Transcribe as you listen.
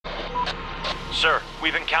Sir,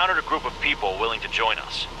 we've encountered a group of people willing to join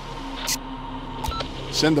us.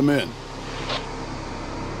 Send them in.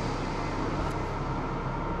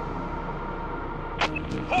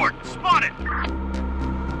 Horde, spotted!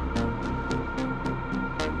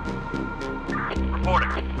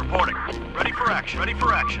 Reporting. Ready for action.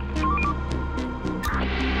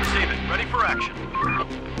 Receiving, ready for action.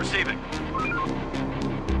 Receiving.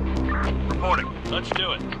 Reporting. Let's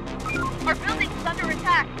do it. Our building's under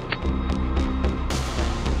attack.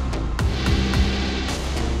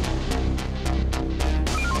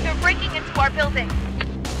 They're breaking into our building.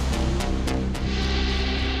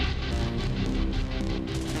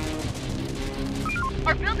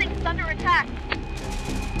 Our building's under attack.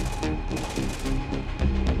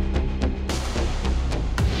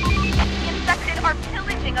 The infected are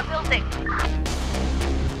pillaging a building.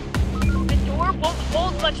 The door won't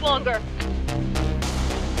hold much longer.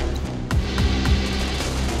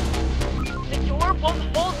 The door won't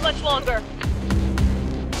hold much longer.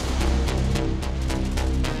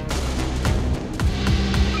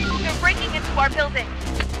 They're breaking into our building.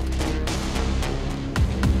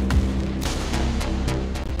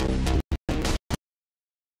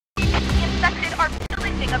 The infected are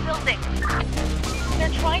pillaging a building.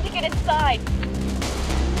 They're trying to get inside.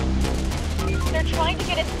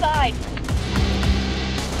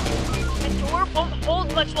 The door won't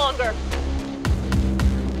hold much longer.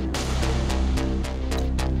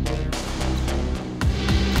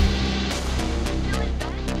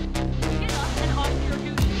 Get up and off your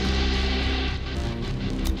duty.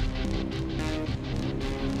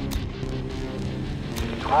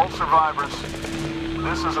 To all survivors,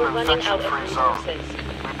 this is We're an running out of infection-free zone. resources.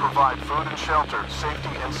 We provide food and shelter, safety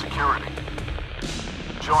and security.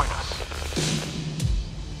 Join us.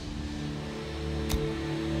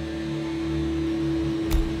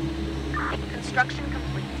 Construction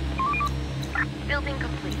complete. Building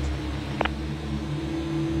complete.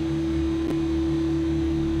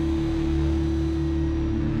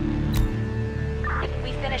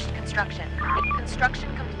 We finished construction.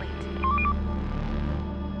 Construction complete.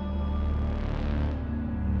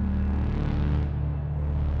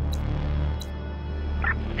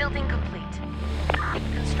 Building complete.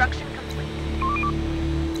 Construction complete.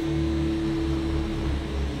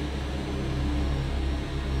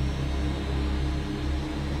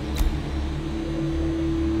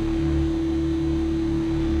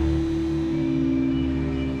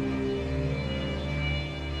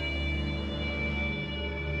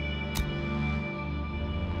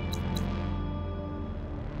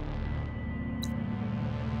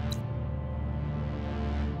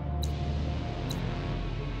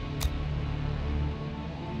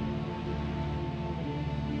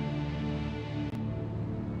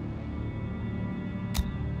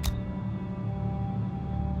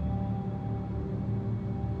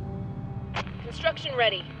 Construction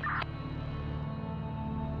ready.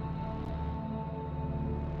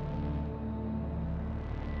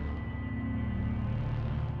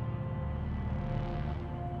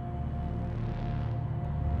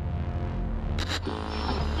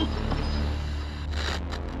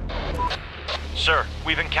 Sir,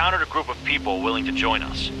 we've encountered a group of people willing to join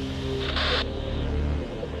us.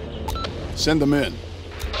 Send them in.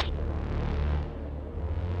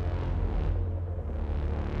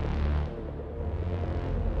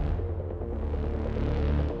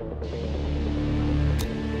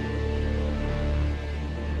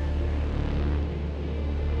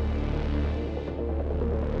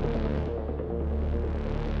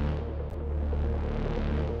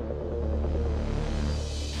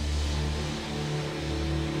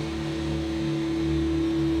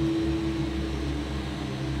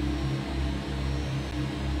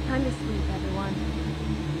 Time to sleep, everyone.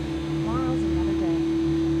 Tomorrow's another day.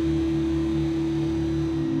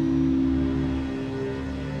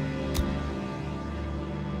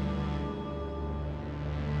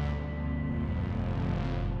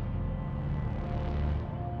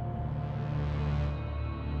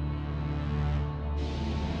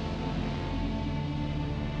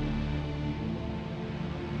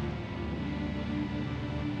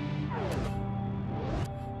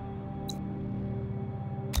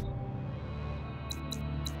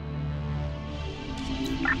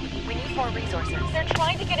 We need more resources. They're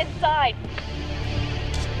trying to get inside.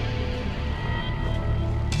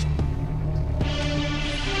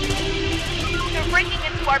 They're breaking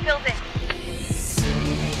into our building.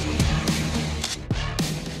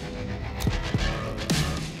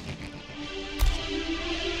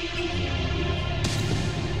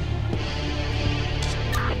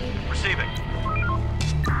 Receiving.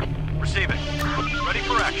 Ready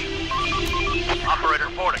for action. Operator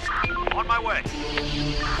reporting. On my way.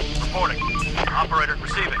 Reporting. Operator,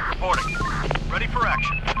 receiving. Reporting. Ready for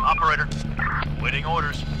action. Operator. Waiting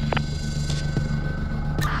orders.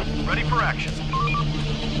 Ready for action.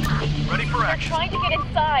 Ready for They're action. trying to get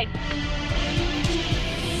inside.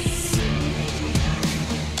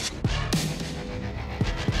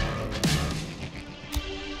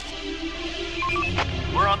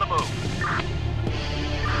 We're on the move.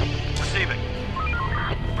 Receiving.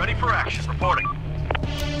 Ready for action. Reporting.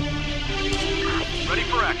 Ready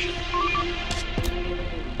for action.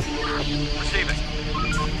 Receiving.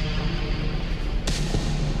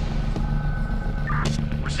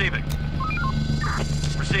 Receiving.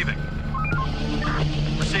 Receiving.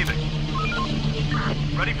 Receiving.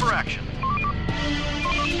 Ready for action.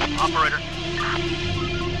 Operator.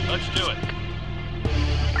 Let's do it.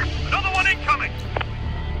 Another one incoming!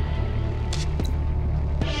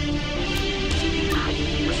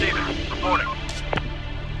 Receiving. Reporting.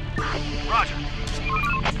 Roger.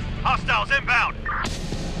 Hostiles inbound!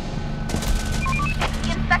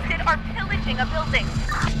 The infected are pillaging a building.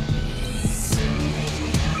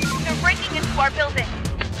 They're breaking into our building.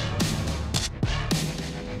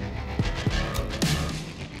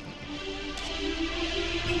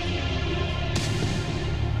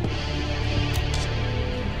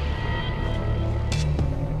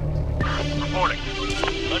 Reporting.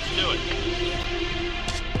 Let's do it.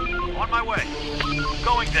 On my way.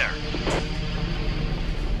 Going there.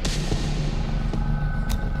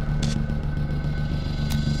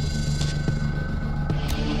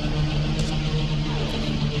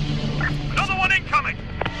 Another one incoming!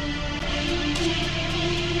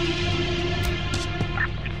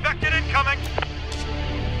 Infected incoming!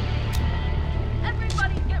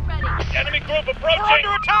 Everybody get ready. Enemy group approaching! We're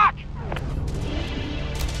under attack!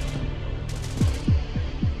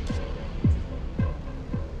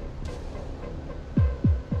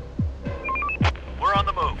 We're on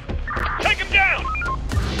the move. Take him down!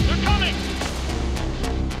 They're coming!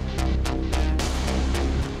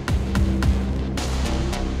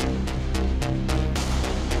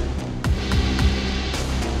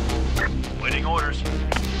 Waiting orders.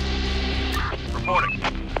 Reporting.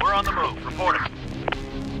 We're on the move. Reporting.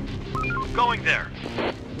 Going there.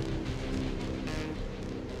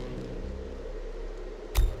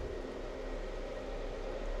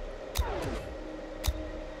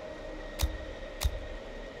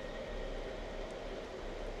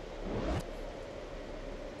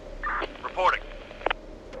 Reporting.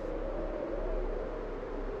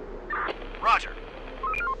 Roger.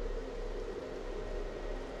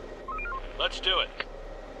 Let's do it.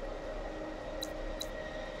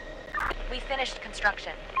 We finished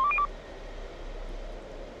construction.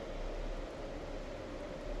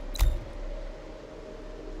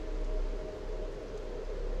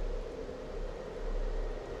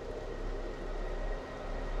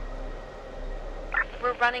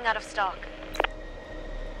 We're running out of stock.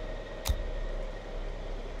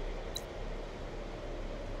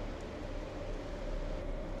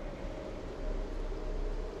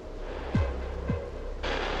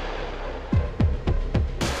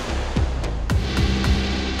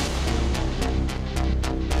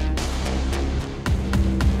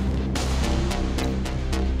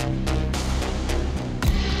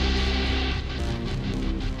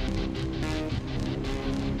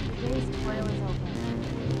 The day's toil is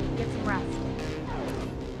over. Get some rest.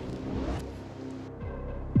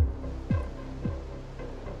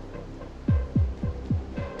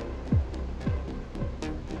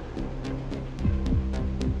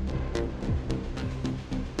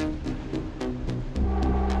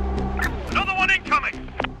 Another one incoming!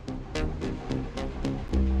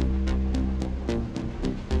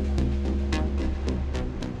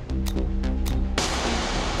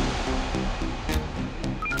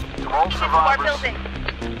 To all Into our survivors,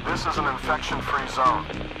 building. this is an infection-free zone.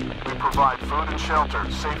 We provide food and shelter,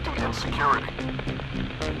 safety and security.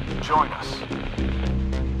 Join us.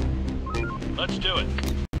 Let's do it.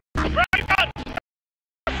 Drag gun!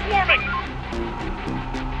 Swarming!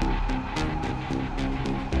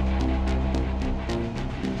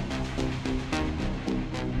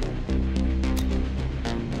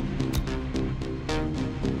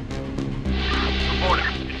 Reporting.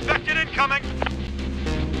 Infected incoming!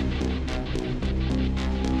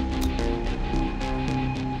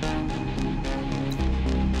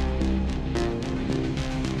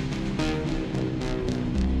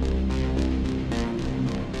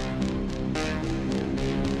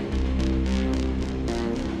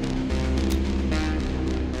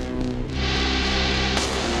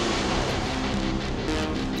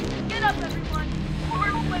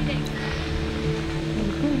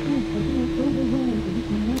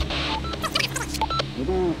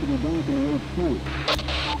 Construction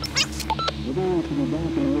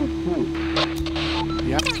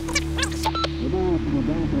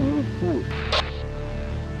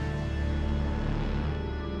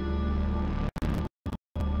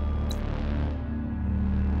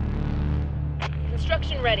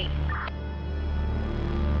ready.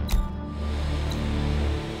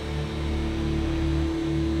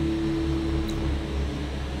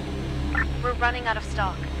 We're running out of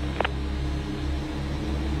stock.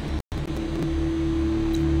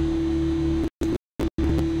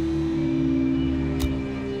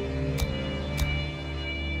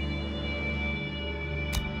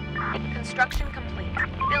 Construction complete.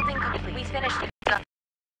 Building complete. We finished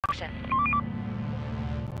construction.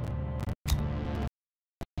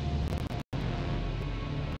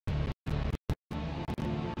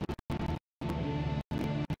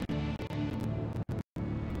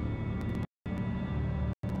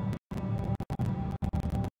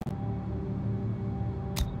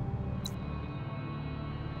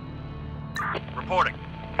 Reporting.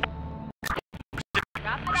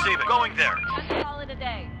 Receiving. Going there. Let's call it a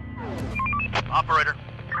day. Operator.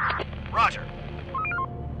 Roger.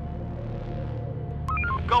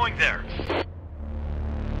 Going there.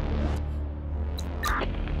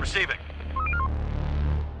 Receiving.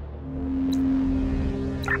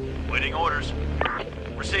 Waiting orders.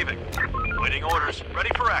 Receiving. Waiting orders.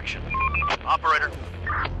 Ready for action. Operator.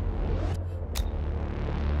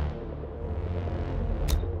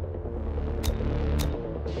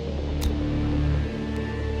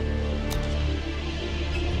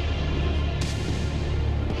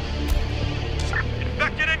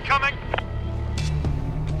 Infected incoming.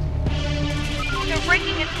 They're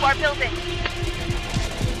breaking into our building.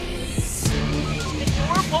 The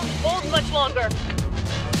door won't hold much longer.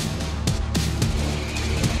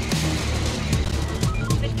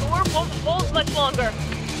 The door won't hold much longer.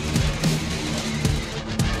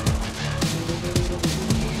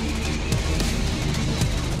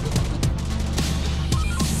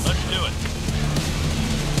 Let's do it.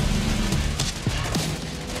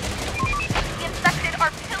 The infected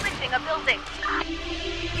are pillaging a building.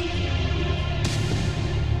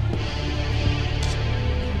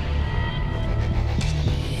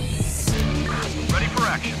 Ready for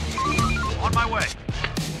action. On my way.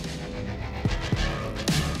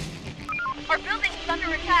 Our building is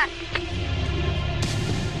under attack.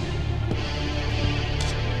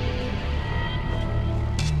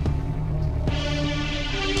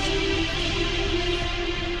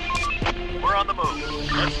 We're on the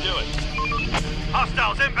move. Let's do it.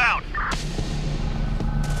 Hostiles inbound.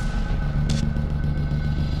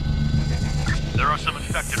 There are some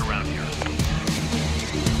infected around here.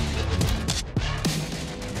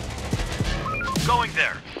 Going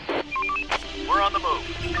there. We're on the move.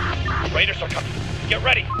 Raiders are coming. Get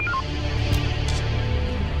ready.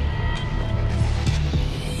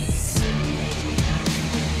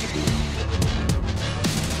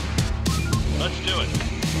 Let's do it.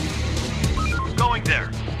 Going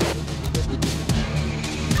there.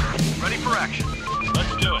 Ready for action.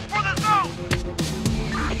 Let's do it. For the zone!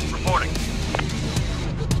 Reporting.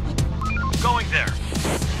 Going there.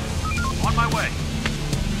 On my way.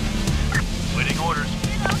 Waiting orders.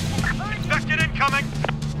 Infected incoming!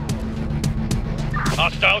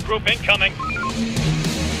 Hostile group incoming!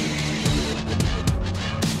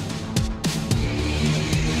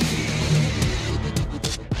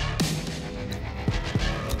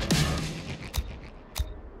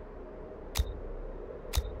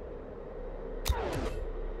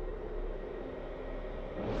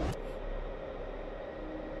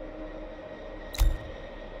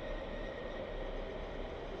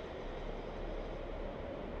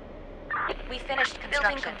 We finished construction.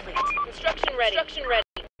 Building complete. Construction ready. Construction ready.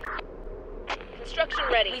 Construction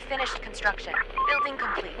ready. We finished construction. Building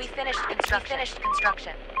complete. We finished construction. We finished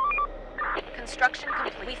construction. Construction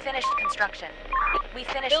complete. We finished construction. We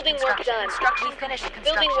finished Building work done. Construction. We finished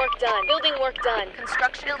construction. Building work done. Building work done.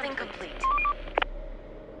 Construction. Building complete.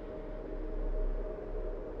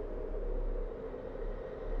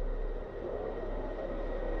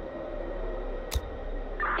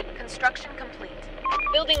 Construction complete.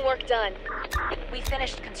 Building work done. We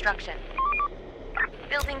finished construction.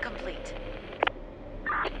 Building complete.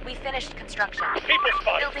 We finished construction. People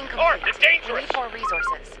spotted. Building complete. Armed and dangerous. We need more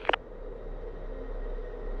resources.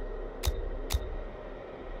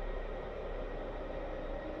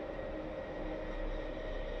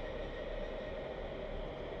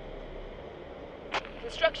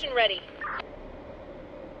 Construction ready.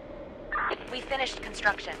 We finished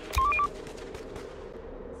construction.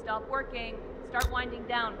 Stop working. Start winding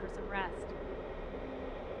down for some rest.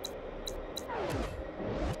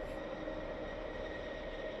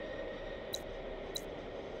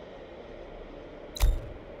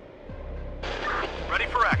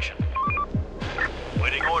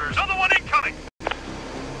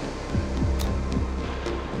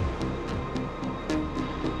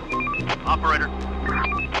 Operator.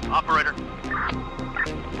 Operator.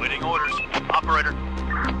 Waiting orders. Operator.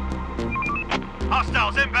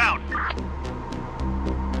 Hostiles inbound.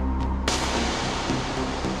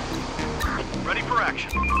 Ready for action.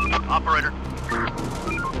 Operator.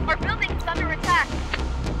 Our building is under attack.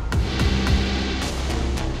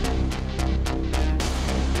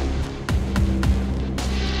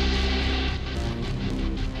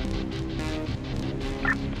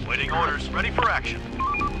 Waiting orders. Ready for action.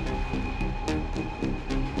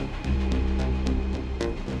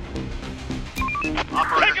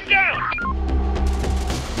 Operator. Take him down!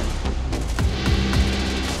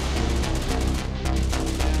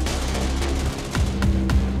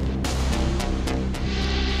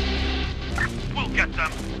 We'll get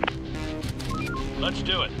them. Let's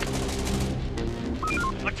do it.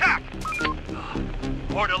 Attack!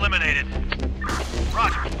 Horde eliminated.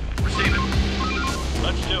 Roger. Receive it.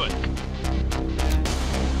 Let's do it.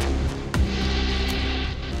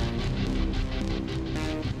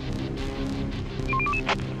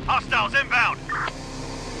 Hostiles inbound!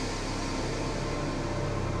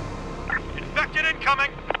 Infected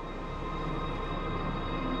incoming!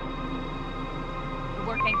 The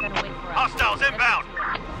work ain't gonna wait for us. Hostiles inbound!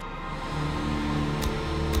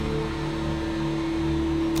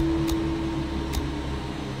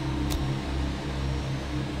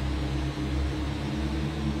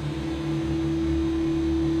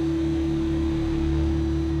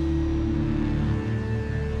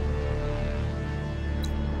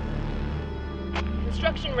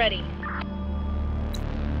 Construction ready.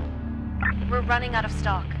 We're running out of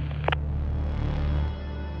stock.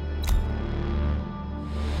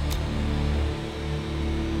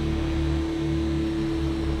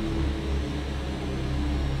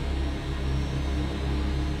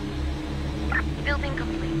 Building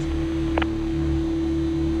complete.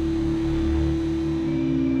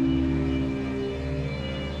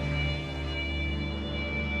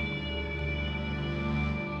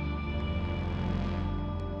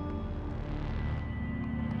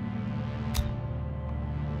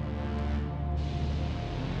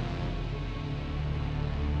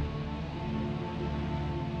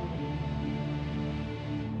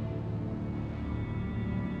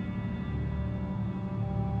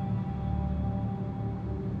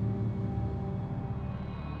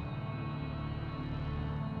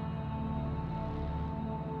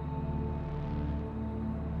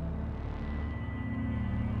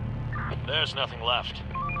 There's nothing left.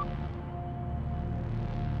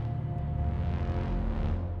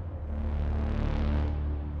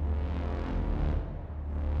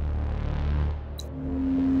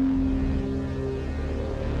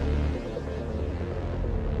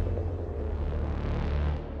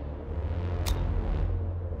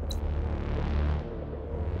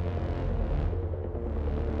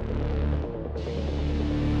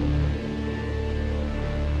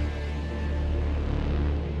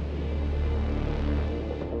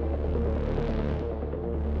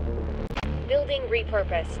 Building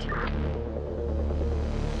repurposed.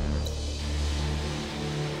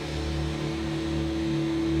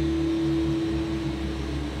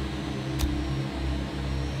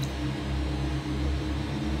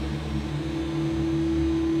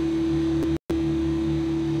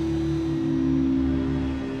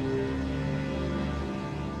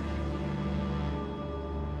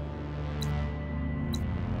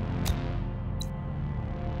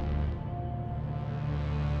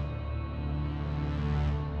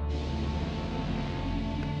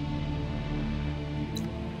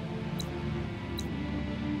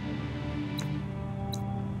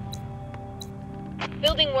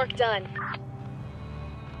 Building work done.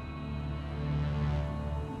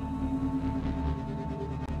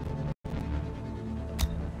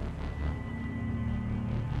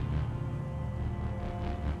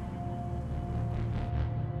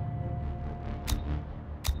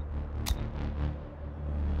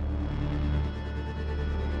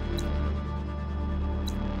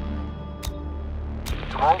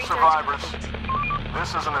 To all survivors,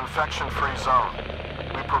 this is an infection-free zone.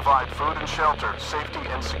 We provide food and shelter, safety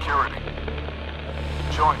and security.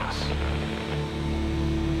 Join us.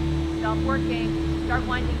 Stop working. Start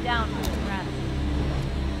winding down for some rest.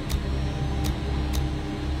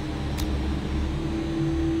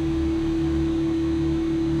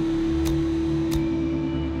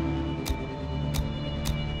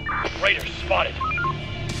 Raiders spotted.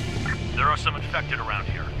 There are some infected around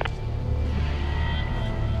here.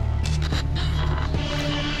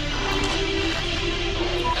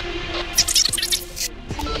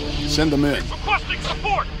 Send them in. Requesting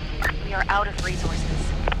support! We are out of resources.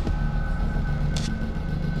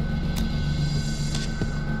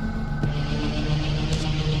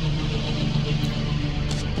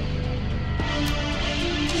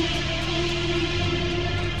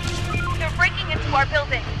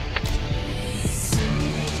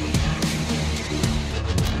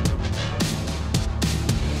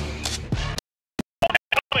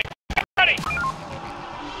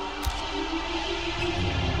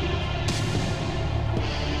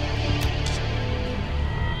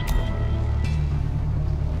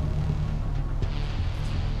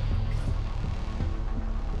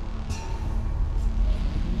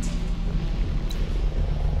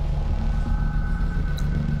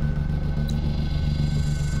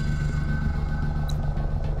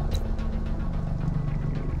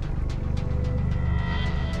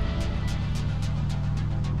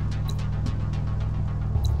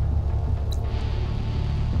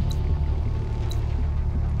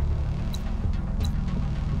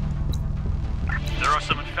 are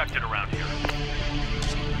some infected around here.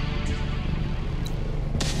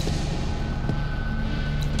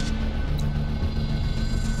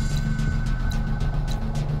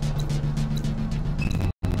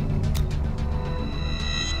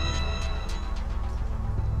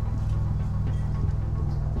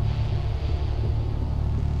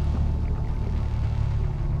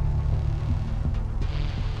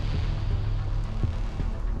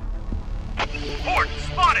 Horde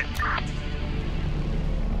spotted!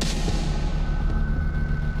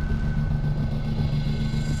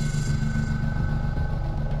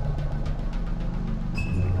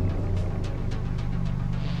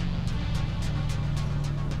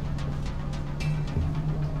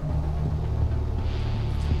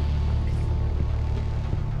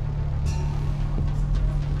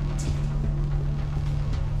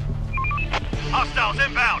 Hostiles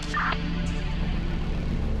inbound!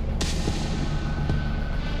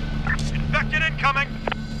 Infected incoming!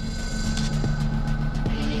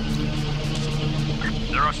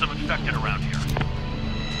 There are some infected around here.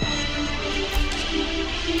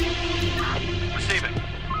 Receiving.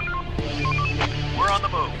 We're on the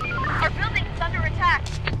move. Our building is under attack.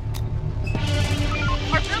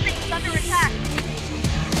 Our building is under attack.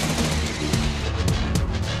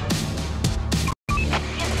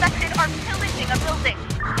 Infected are pillaging a building.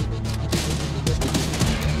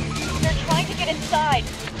 They're trying to get inside.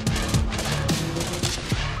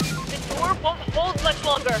 The door won't hold much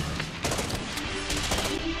longer.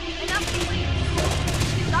 Enough, please.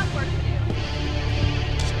 We've got work to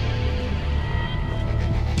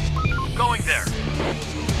do. Going there.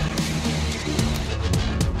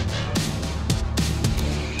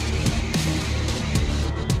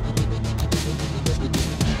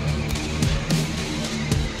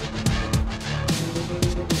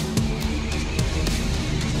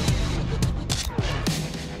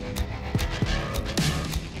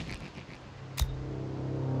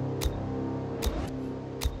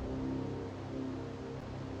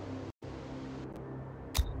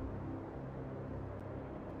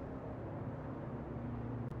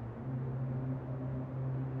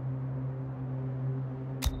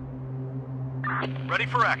 Ready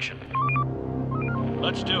for action.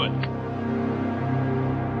 Let's do it.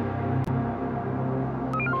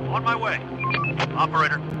 On my way.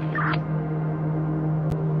 Operator.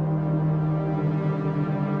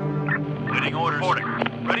 Waiting orders. Reporting.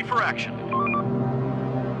 Ready for action.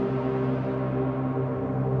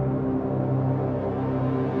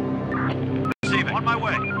 Receiving. On my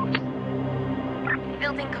way.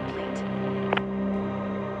 Building complete.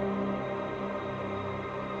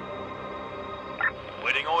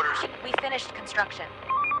 Waiting orders. We finished construction.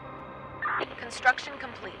 Construction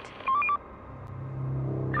complete.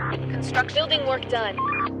 Construction. Building work done.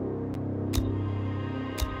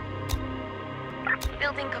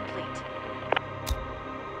 Building complete.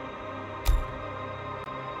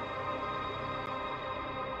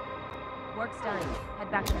 Work's done.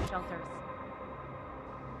 Head back to the shelters.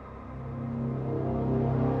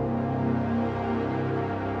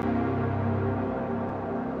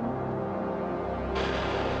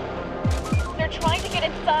 They're trying to get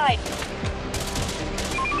inside.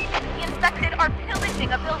 The infected are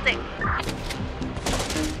pillaging a building.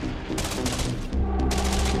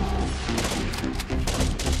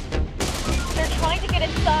 They're trying to get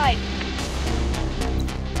inside.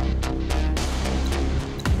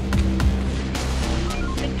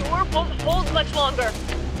 The door won't hold much longer.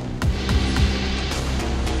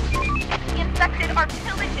 The infected are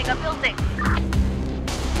pillaging a building.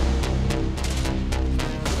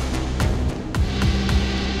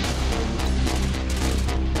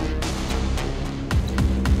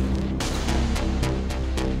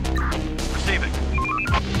 Receiving.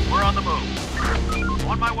 We're on the move.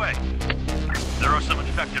 On my way. There are some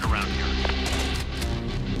infected around here.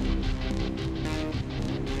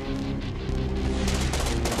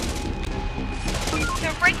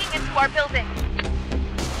 They're breaking into our building.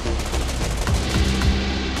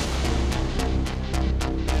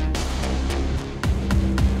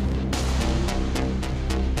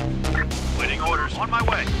 Waiting orders. On my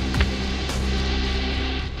way.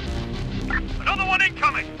 Another one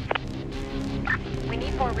incoming! We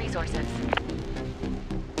need more resources.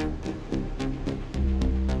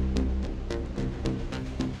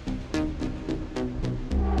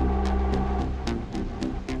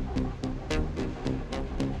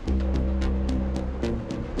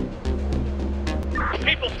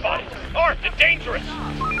 People spotted! Armed and dangerous!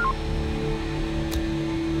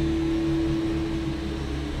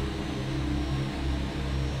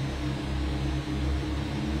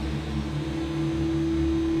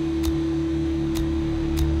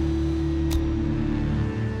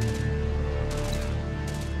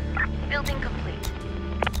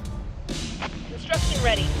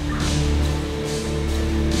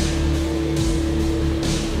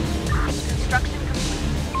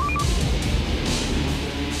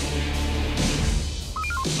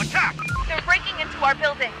 to our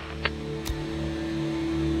building.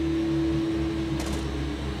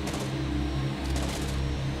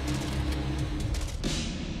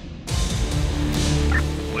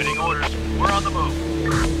 Waiting orders. We're on the move.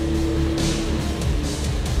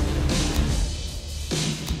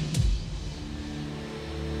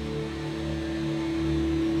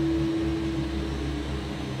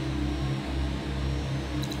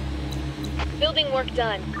 Building work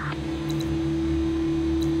done.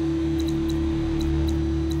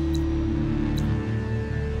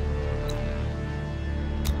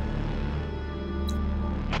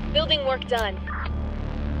 Building work done.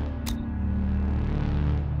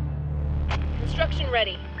 Construction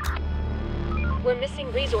ready. We're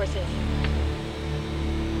missing resources.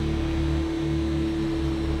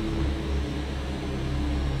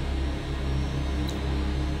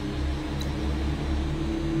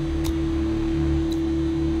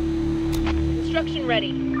 Construction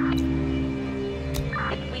ready.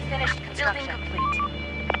 We finished construction. Building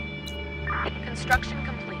complete. Construction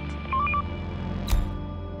complete.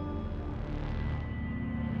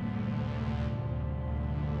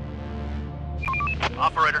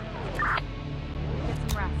 Operator. Get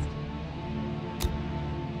some rest.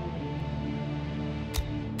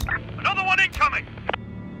 Another one incoming!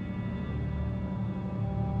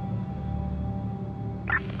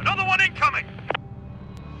 Another one incoming!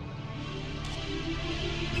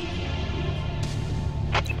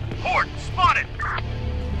 Horde spotted!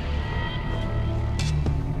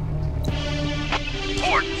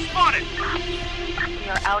 Horde spotted! We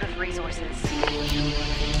are out of resources.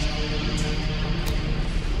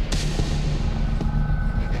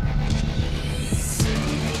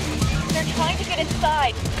 They're trying to get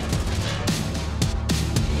inside.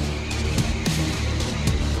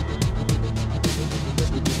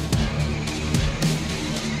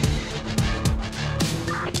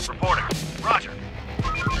 Reporting. Roger.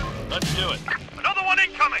 Let's do it. Another one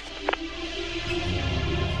incoming!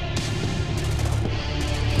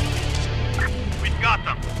 We've got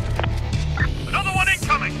them. Another one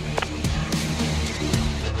incoming!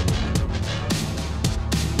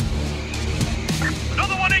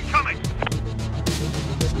 Another one incoming!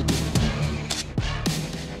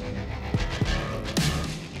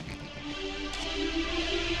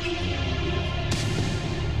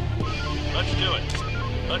 Let's do it.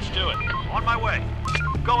 Let's do it. On my way.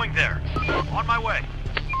 Going there. On my way.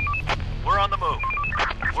 We're on the move.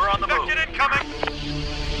 We're on the move. Incoming!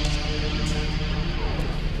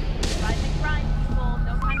 Rising crime, people.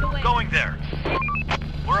 No time to wait. Going there.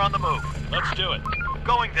 We're on the move. Let's do it.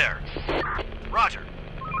 Going there. Roger.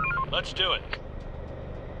 Let's do it.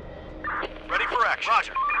 Ready for action.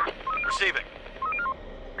 Roger. Receiving.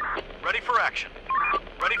 Ready for action.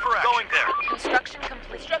 Ready for action. Going there. Construction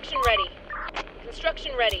complete. Construction ready.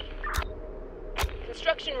 Construction ready.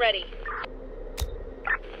 Construction ready.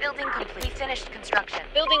 Building complete. We finished construction.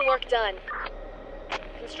 Building work done.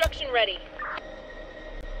 Construction ready.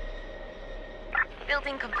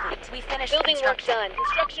 Building complete. We finished Building work construction. done.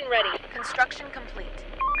 Construction ready. Construction complete.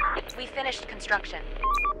 We finished construction.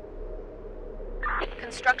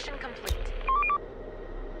 Construction complete.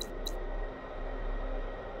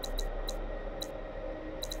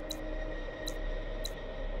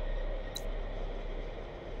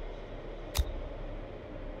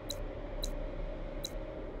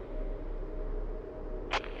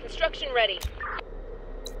 Construction ready.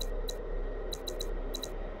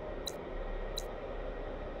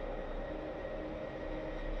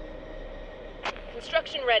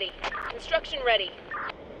 Construction ready. Construction ready.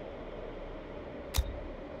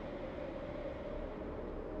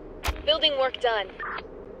 Building work done.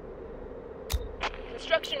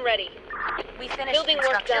 Construction ready. We finished Building work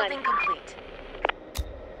construction. done. Building complete.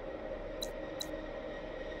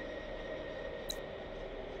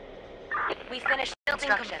 We finished building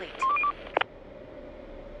complete.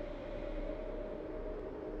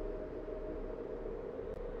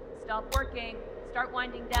 Stop working. Start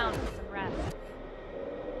winding down for some rest.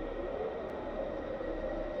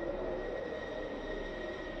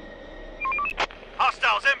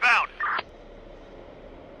 Hostiles inbound!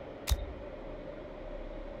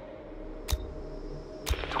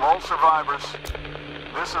 To all survivors,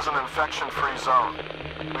 this is an infection-free zone.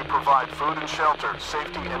 We provide food and shelter,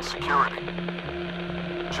 safety and security.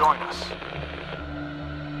 Join us.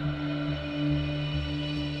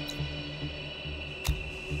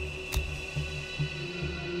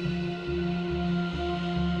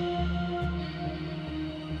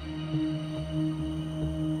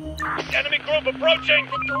 Enemy group approaching!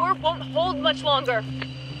 The door won't hold much longer.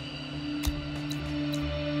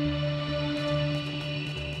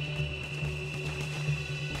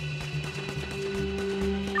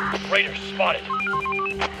 Raiders spotted.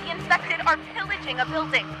 The infected are pillaging a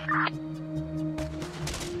building.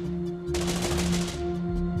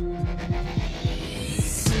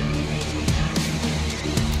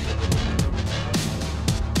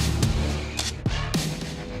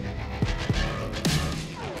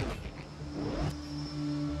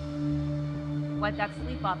 Wipe that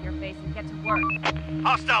sleep off your face and get to work.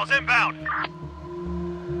 Hostiles inbound!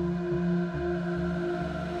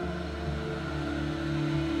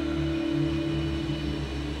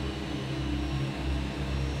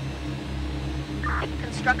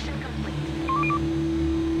 Construction complete.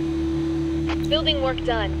 Building work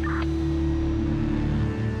done.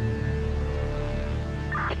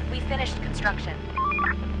 We finished construction.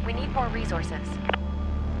 We need more resources.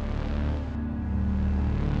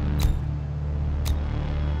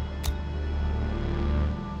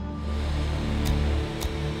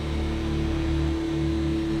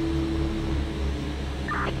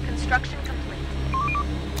 Construction complete.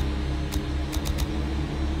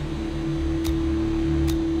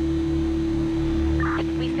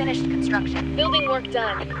 We finished construction. Building work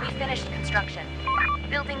done. We finished construction.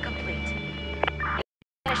 Building complete.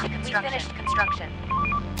 We finished construction.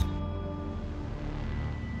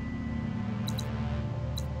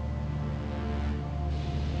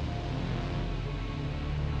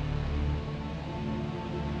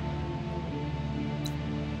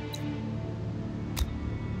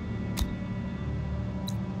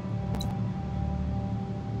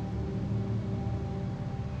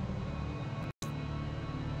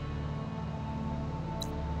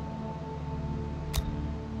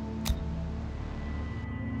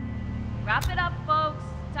 Wrap it up, folks.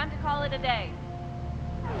 Time to call it a day.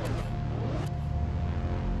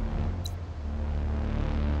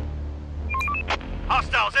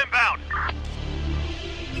 Hostiles inbound!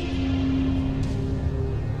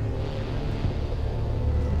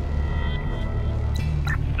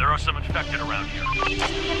 There are some infected around here. The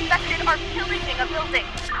infected are pillaging a building.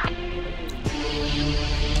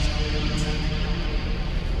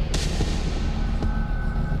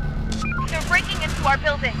 They're breaking into our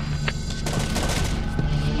building.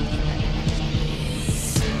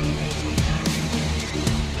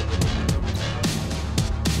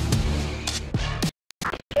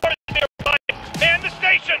 What is nearby? Man the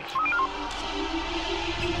stations!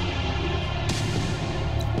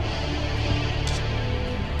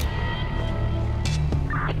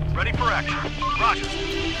 Ready for action. Roger.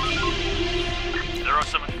 There are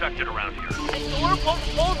some infected around here. This door won't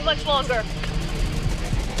hold much longer.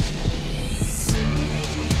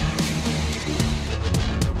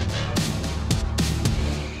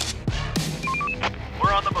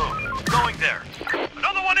 We're on the move. Going there.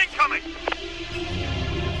 Another one incoming!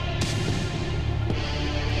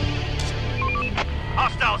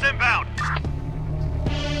 Hostiles inbound!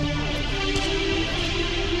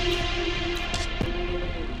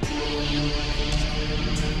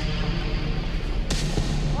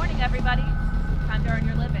 Morning, everybody. Time to earn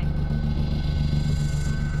your living.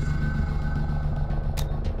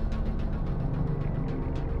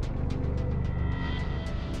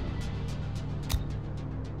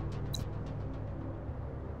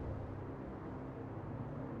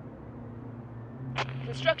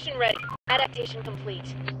 Construction ready. Adaptation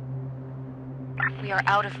complete. We are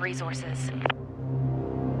out of resources.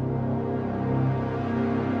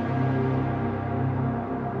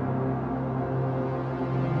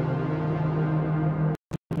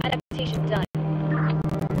 Adaptation done.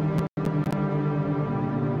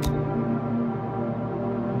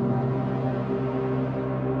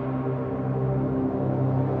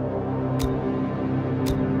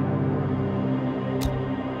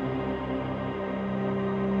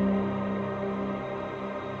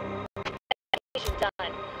 Adaptation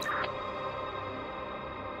done.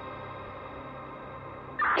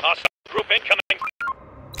 Hostile group incoming.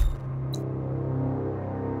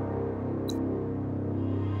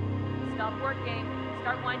 Stop working.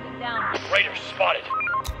 Start winding down. Raiders spotted.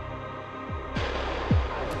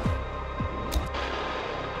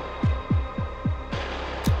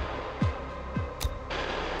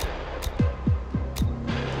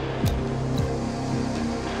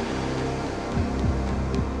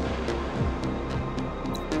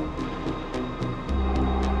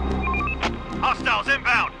 Hostiles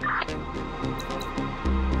inbound!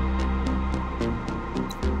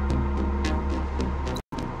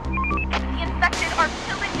 The infected are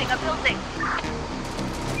pillaging a building.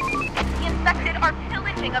 The infected are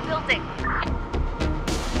pillaging a building.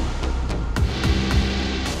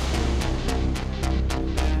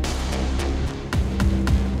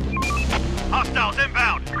 Hostiles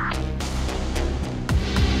inbound!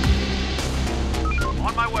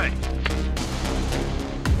 On my way.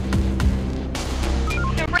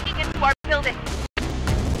 They're breaking into our building.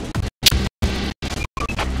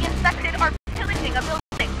 The infected are pillaging a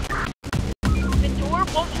building. The door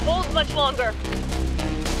won't hold much longer.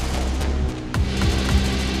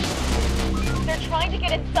 They're trying to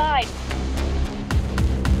get inside.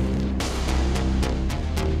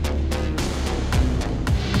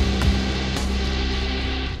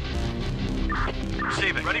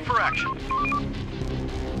 Receiving. Ready for action.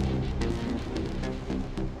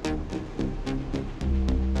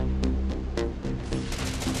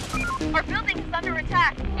 Our building is under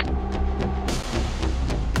attack.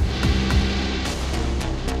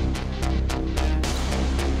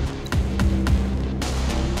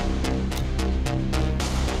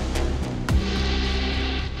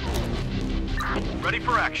 Ready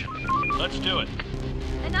for action. Let's do it.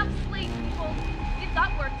 Enough sleep, people. We've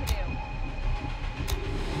got work to do.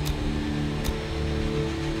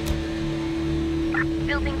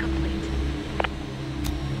 Building complete.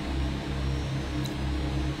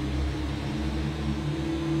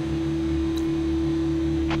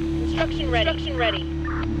 Construction ready. Construction ready.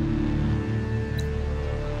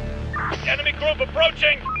 Enemy group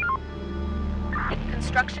approaching!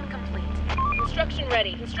 Construction complete. Construction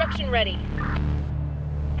ready. Construction ready.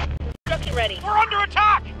 Construction ready. We're under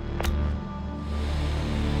attack!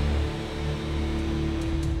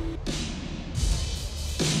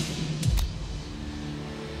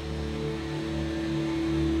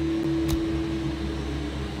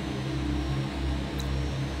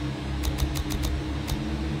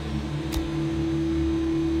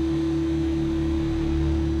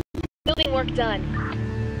 Building work done.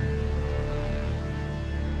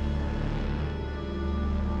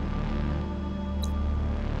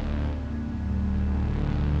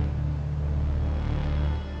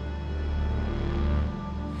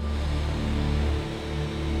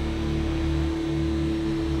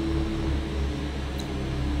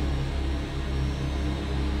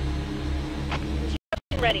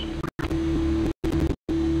 Construction ready.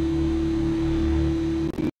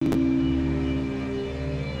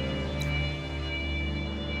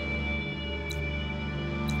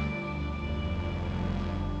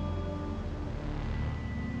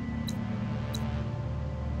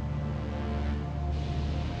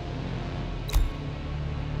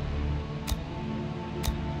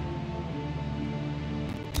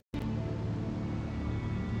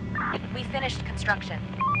 We finished construction.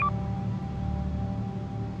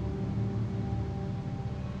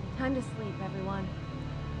 Time to sleep, everyone.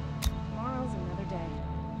 Tomorrow's another day.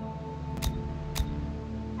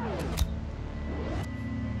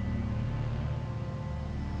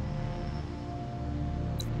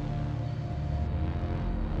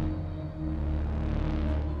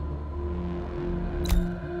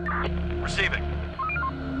 Receiving.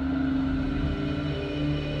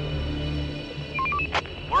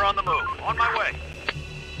 We're on the move. On my way.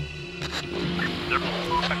 They're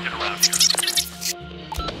infected around here.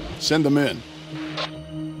 Send them in.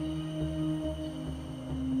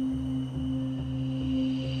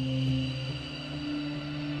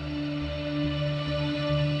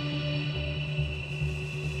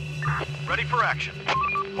 Ready for action.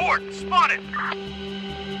 Horde, spotted!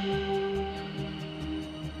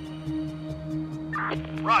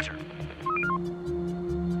 Roger.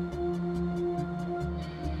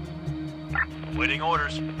 Waiting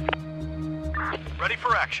orders. Ready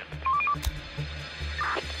for action.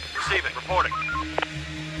 Receiving. Reporting.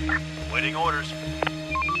 Waiting orders.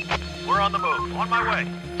 We're on the move. On my way.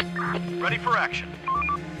 Ready for action.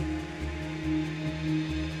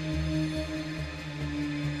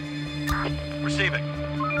 Receiving.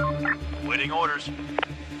 Waiting orders.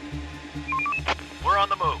 We're on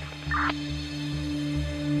the move.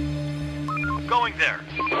 Going there.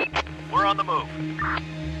 We're on the move.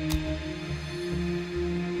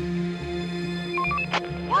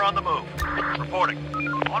 We're on the move. Reporting.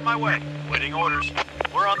 On my way. Waiting orders.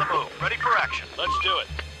 We're on the move. Ready for action. Let's do it.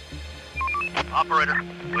 Operator.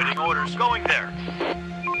 Waiting orders. Going there.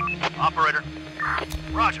 Operator.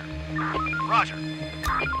 Roger. Roger.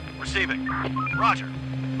 Receiving. Roger.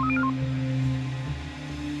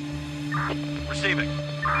 Receiving.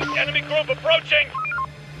 Enemy group approaching!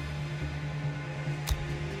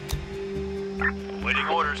 Waiting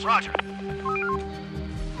orders. Roger.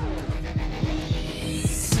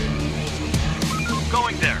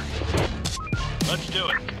 Going there. Let's do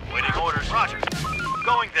it. Waiting orders. Roger.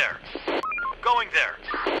 Going there. Going there.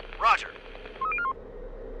 Roger.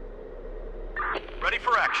 Ready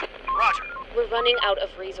for action. Roger. We're running out of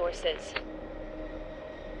resources.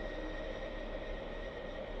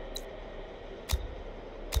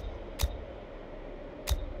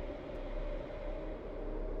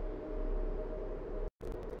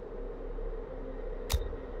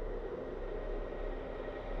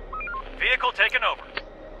 Hostile taken over.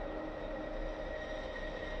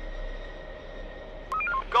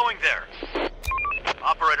 Going there.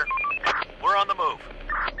 Operator, we're on the move.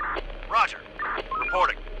 Roger.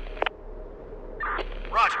 Reporting.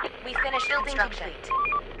 Roger. We finished building complete.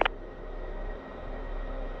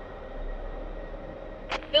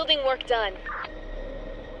 Building work done.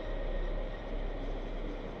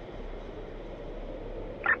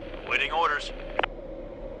 Waiting orders.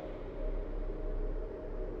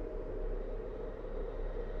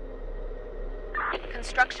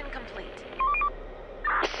 Construction complete.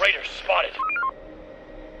 Raiders spotted.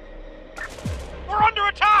 We're under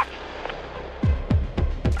attack!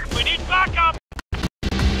 We need backup!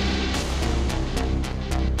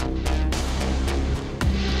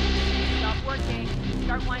 Stop working.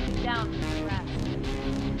 Start winding down. Rest.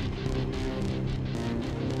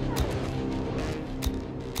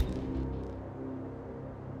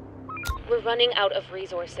 We're running out of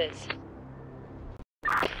resources.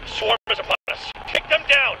 Swarm is upon us. Take them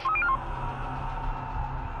down!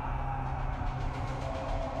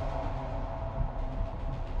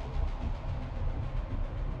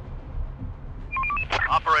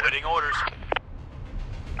 Operator, waiting orders.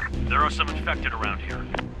 There are some infected around here.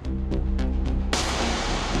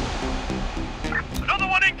 Another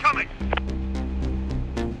one incoming!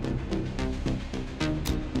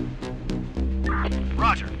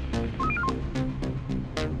 Roger.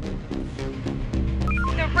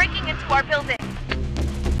 They're breaking into our building.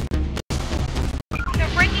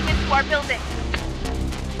 They're breaking into our building.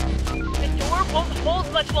 The door won't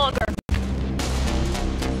hold much longer.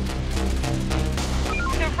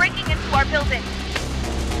 They're breaking into our building.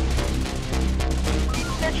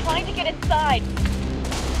 They're trying to get inside.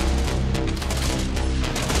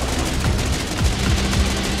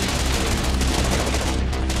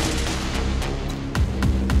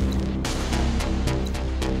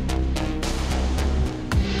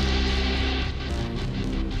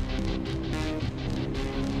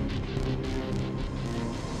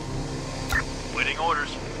 Waiting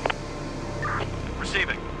orders.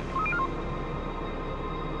 Receiving.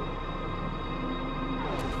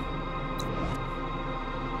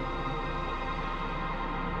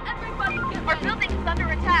 Our building is under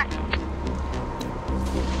attack.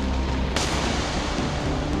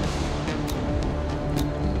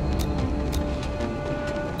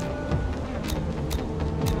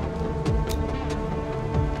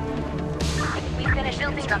 We finished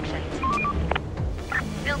building construction.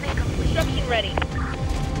 Building complete. Construction ready.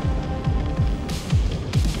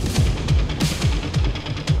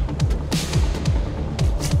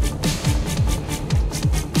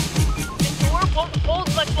 The door won't hold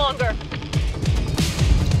much longer.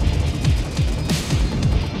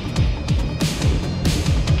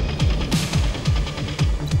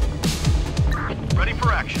 Ready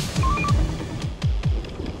for action.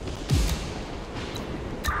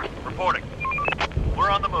 Reporting.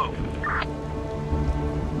 We're on the move.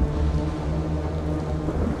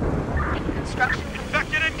 Construction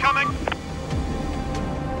Infected incoming!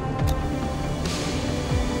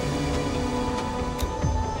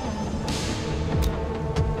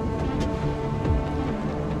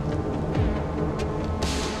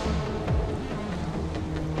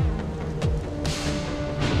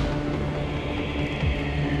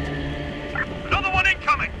 Another one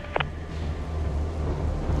incoming!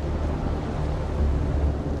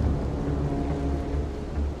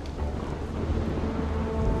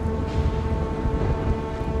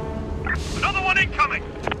 Another one incoming!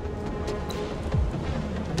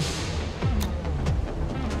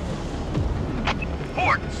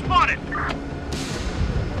 Horde spotted!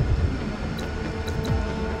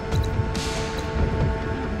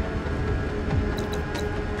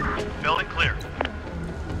 Building clear.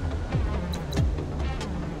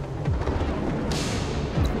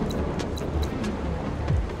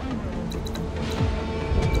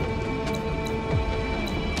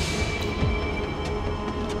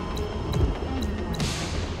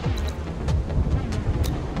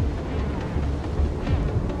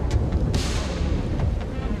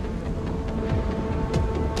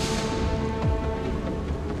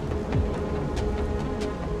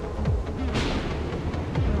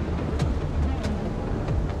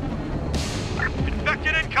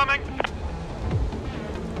 Infected incoming!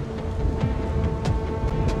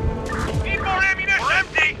 Need more ammunition! We're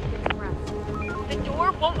empty! Rest. The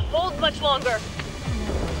door won't hold much longer.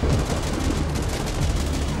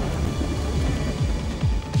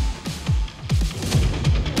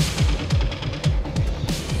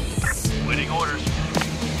 Waiting orders.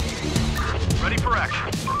 Ready for action.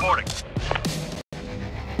 Reporting.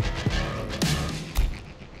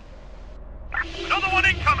 Another one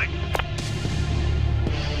incoming!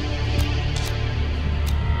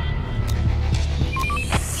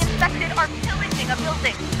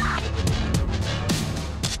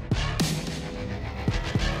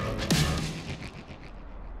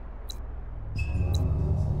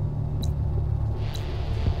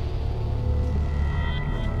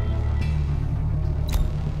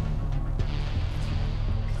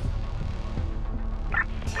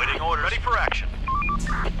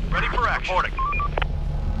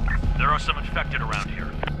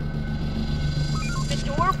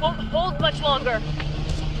 won't hold much longer.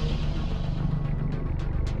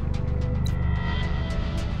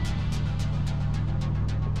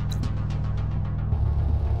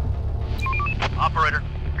 Operator.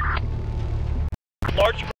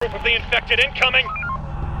 Large group of the infected incoming.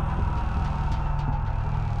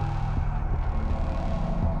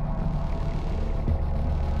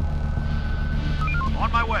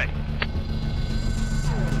 On my way.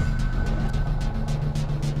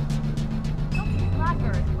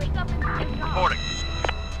 Slackers, wake up and do your job. Reporting.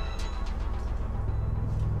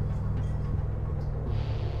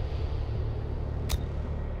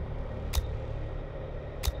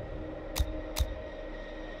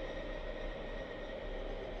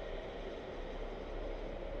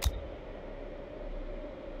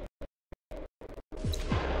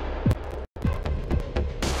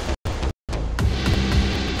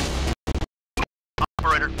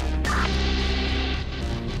 Operator.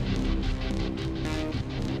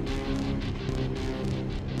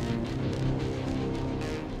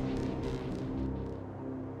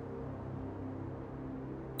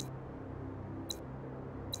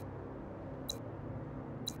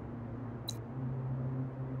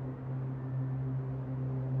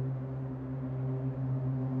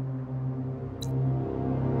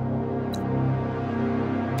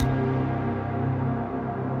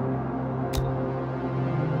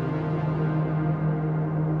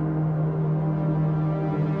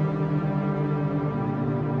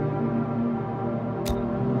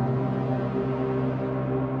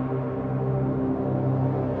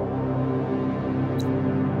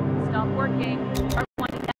 Stop working. Are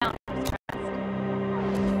winding down. Stressed.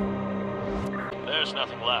 There's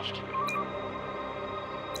nothing left.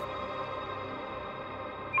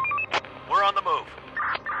 We're on the move.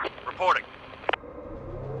 Reporting.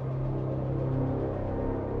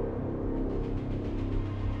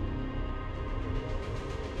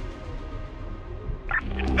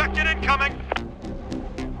 Infected incoming!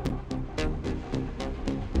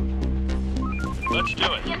 Let's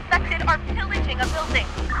do it. The infected are pillaging a building.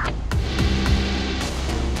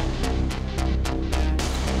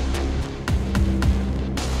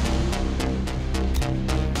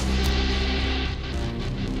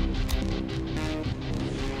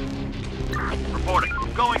 Reporting.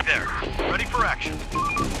 Going there. Ready for action.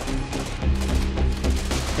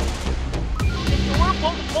 The door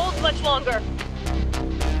won't hold much longer.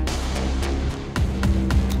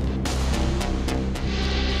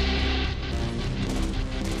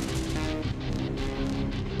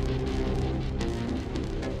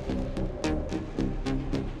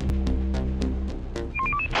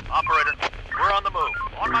 Operator, we're on the move.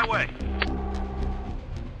 On my way.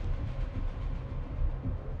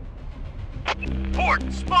 Port,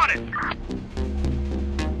 spotted!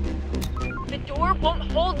 The door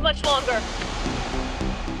won't hold much longer.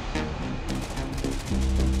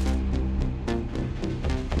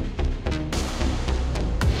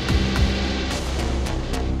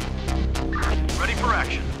 Ready for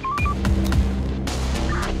action.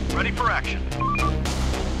 Ready for action.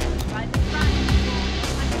 Rise and grind.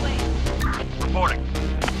 On your way. Reporting.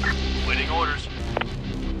 Waiting orders.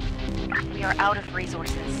 We are out of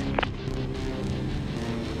resources.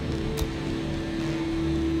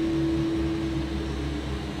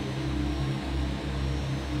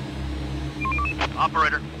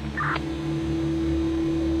 Operator.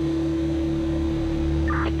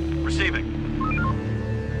 Receiving.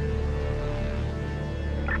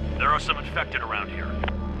 There are some infected around here.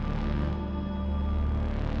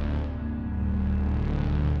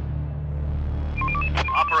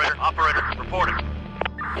 Operator, reporting.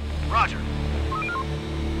 Roger.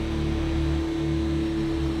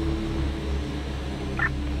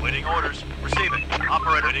 Waiting orders. Receiving.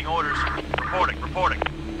 Operator, waiting orders. Reporting.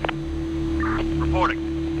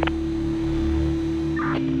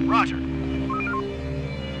 Roger.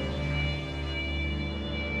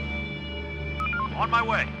 On my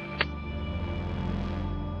way.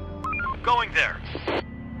 Going there.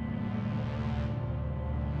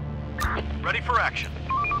 Ready for action.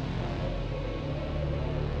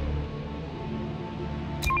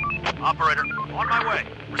 Operator, on my way.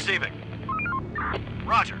 Receiving.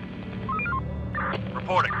 Roger.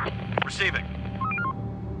 Reporting. Receiving.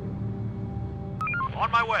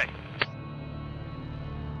 On my way.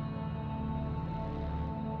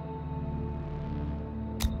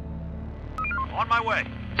 On my way.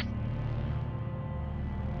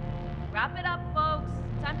 Wrap it up, folks.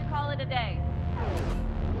 Time to call it a day.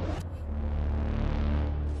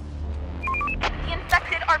 The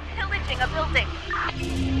infected are pillaging a building.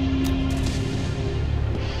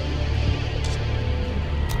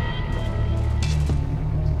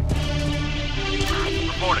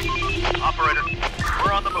 Reporting.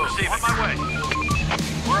 way.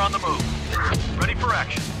 We're on the move. Ready for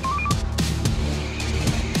action.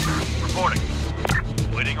 Reporting.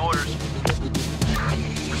 Waiting orders.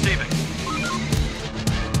 Receiving.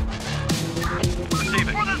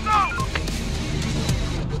 Receiving. For the zone!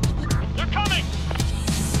 They're coming!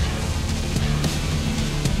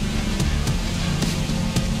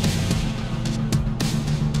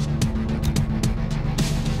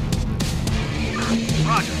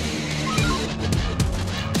 Roger.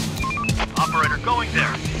 Operator going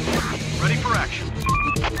there. Ready for action.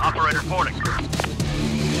 Operator reporting.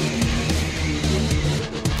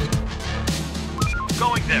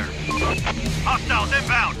 Going there. Hostiles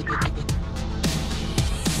inbound.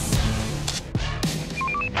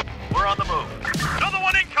 We're on the move. Another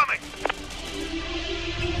one incoming!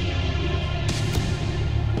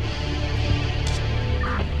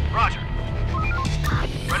 Roger.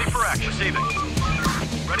 Ready for action. Receiving.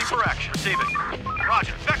 Ready for action. Receiving.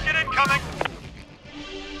 Roger. Infected incoming!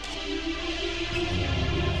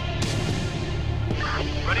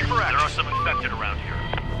 Ready for action. There are some infected around here.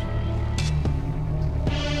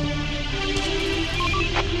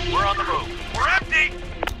 We're on the move. We're empty!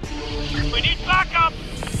 We need backup!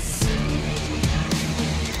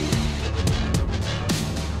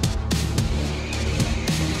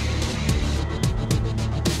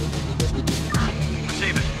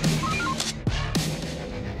 Receiving.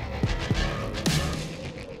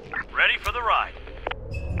 Ready for the ride.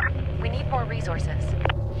 We need more resources.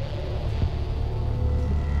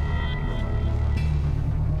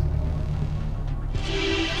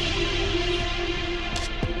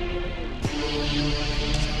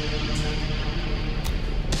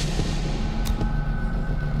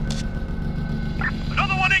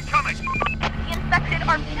 Another one incoming! The infected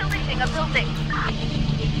are pillaging a building.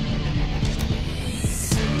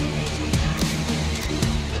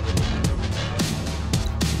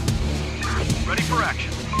 Ready for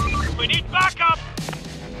action. We need backup!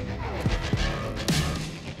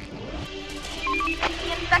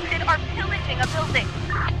 The infected are pillaging a building.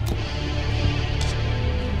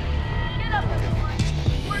 Get up, everyone.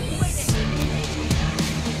 We're waiting.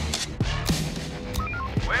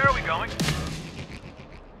 Where are we going?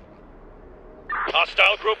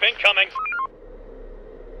 Hostile group incoming!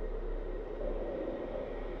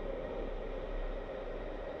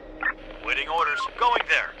 Waiting orders. Going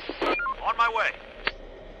there. On my way.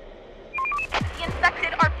 The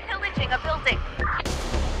infected are pillaging a building.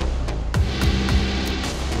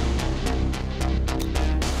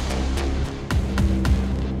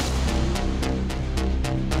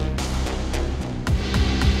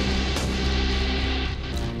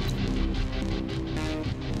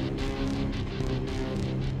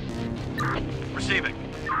 Receiving.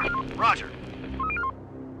 Roger.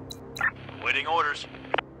 Waiting orders.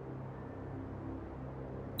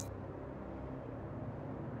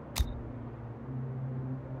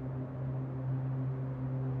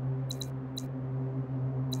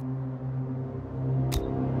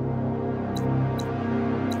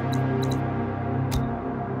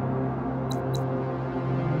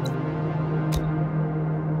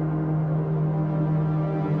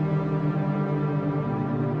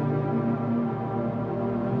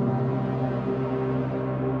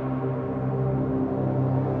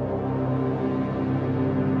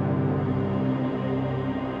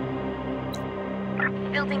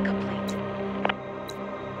 Building complete.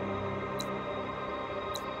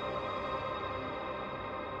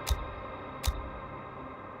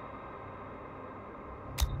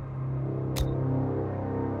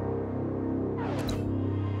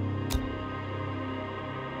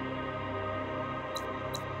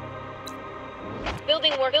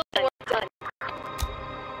 Building work done.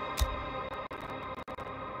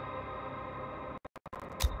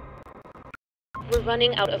 We're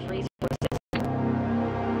running out of resources.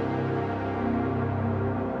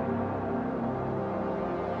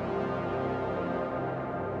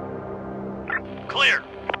 Clear.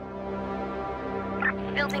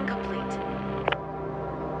 Building complete.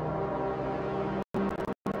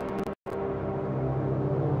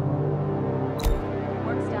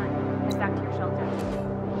 Work's done. Head back to your shelters.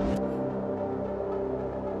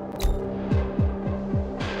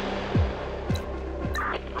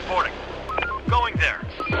 Reporting. Going there.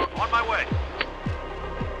 On my way.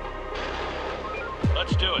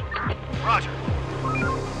 Let's do it. Roger.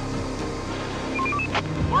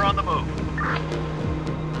 We're on the move.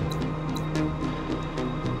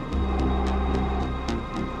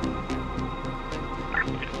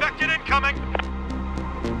 Infected incoming!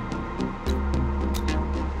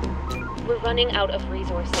 We're running out of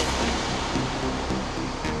resources.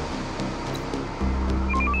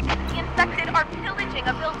 The infected are pillaging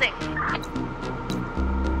a building.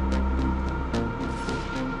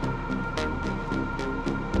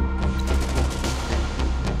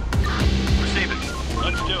 Receiving.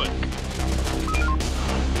 Let's do it.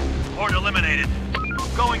 Horde eliminated.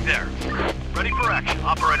 Going there. Ready for action,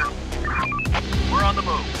 operator. We're on the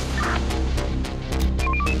move.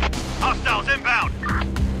 Hostiles inbound.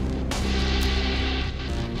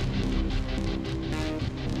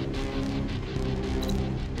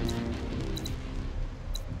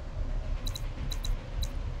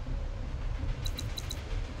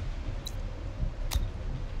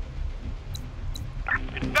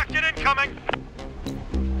 Infected incoming.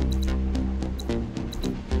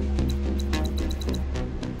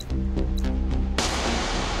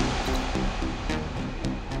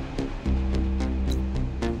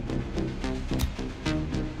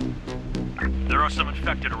 There are some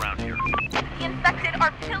infected around here. The infected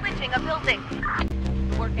are pillaging a building.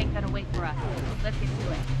 The work ain't gonna wait for us. Let's get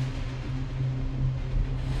to it.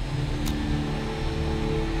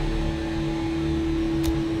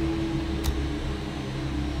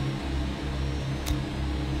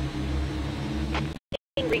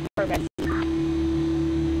 Repurpose.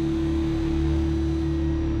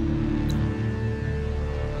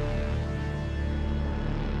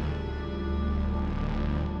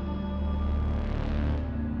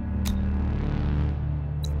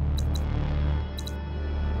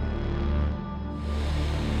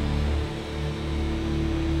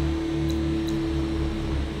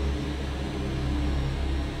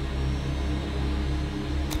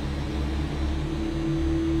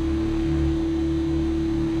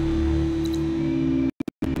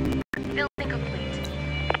 Building complete.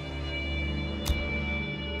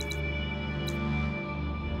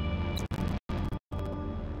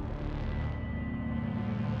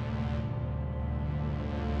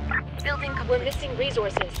 Building complete. We're missing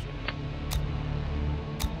resources.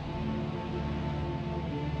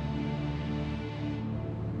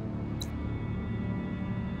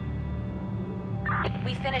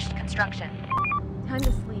 We finished construction. Time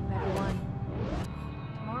to sleep, everyone.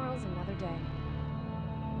 Tomorrow's another day.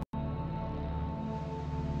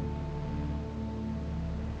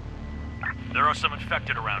 There are some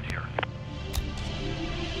infected around here.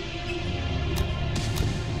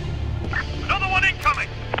 Another one incoming!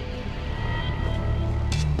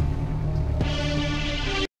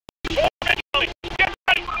 Get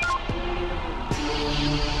ready!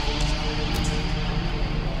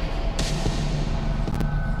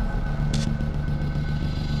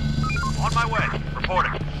 On my way.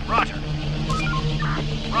 Reporting. Roger.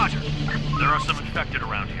 Roger. There are some infected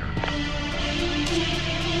around here.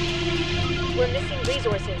 We're missing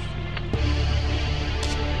resources.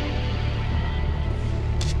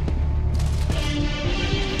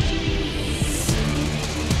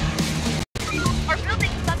 Our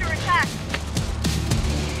building is under attack.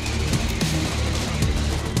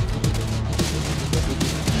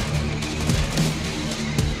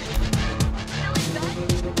 Building done.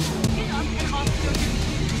 Get up and off your...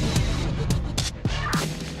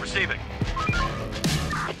 Receiving.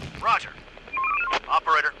 Roger.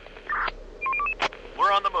 Operator.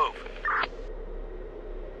 We're on the move.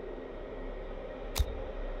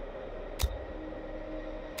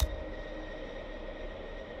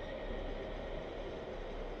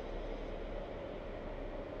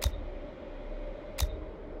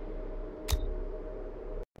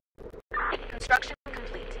 Construction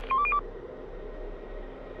complete.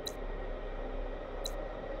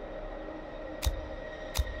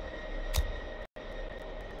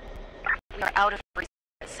 We are out of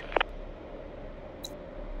resources.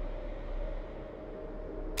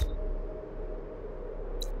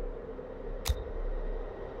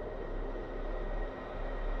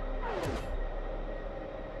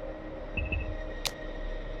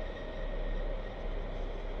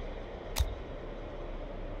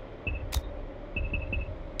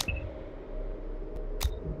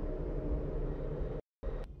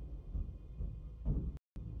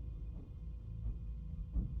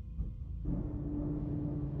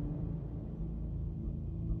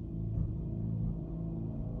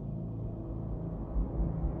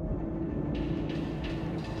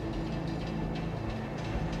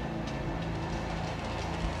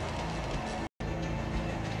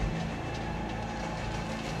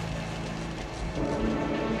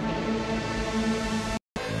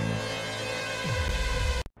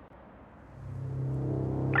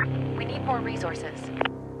 We need more resources.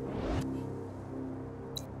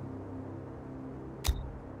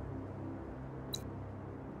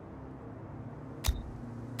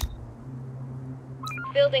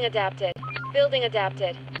 Building adapted. Building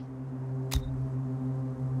adapted.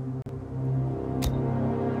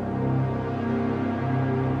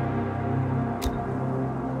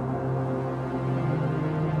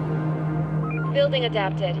 Building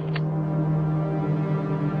adapted.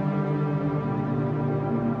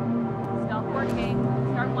 Stop working.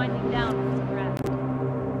 Start winding down for some rest.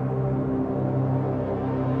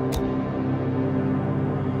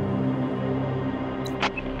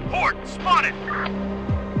 Horde spotted!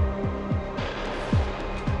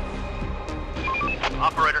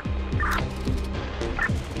 Operator.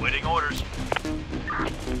 Waiting orders.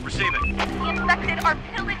 Receiving. The infected are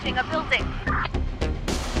pillaging a building.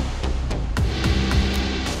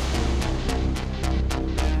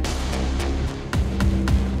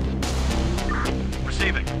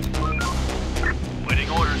 Receiving. Waiting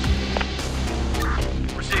orders.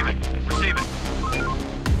 Receiving. Receiving.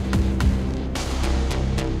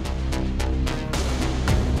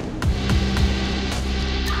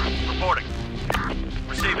 Reporting.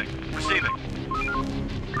 Receiving. Receiving.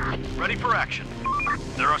 Ready for action.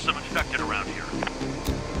 There are some infected around here.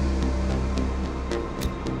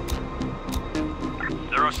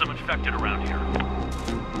 There are some infected around here.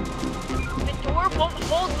 The door won't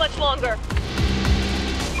hold much longer.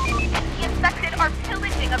 The infected are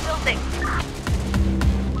pillaging a building.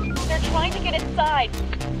 They're trying to get inside.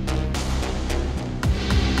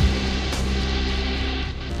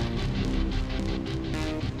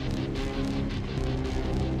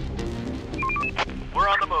 We're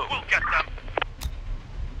on the move. We'll get them.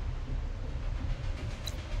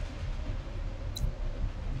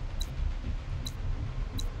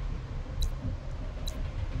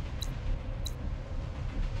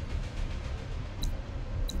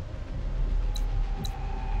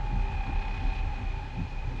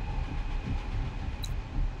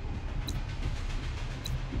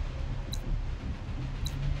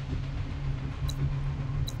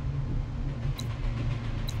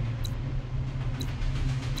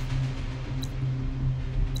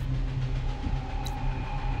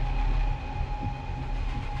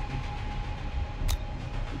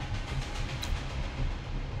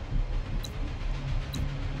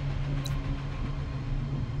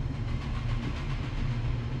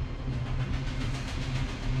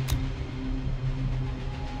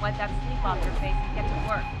 Wipe that sleep off your face and get to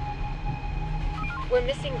work. We're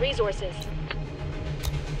missing resources.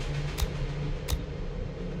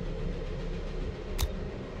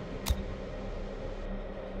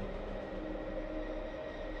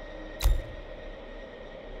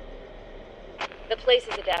 The place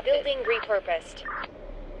is adapted. Building repurposed.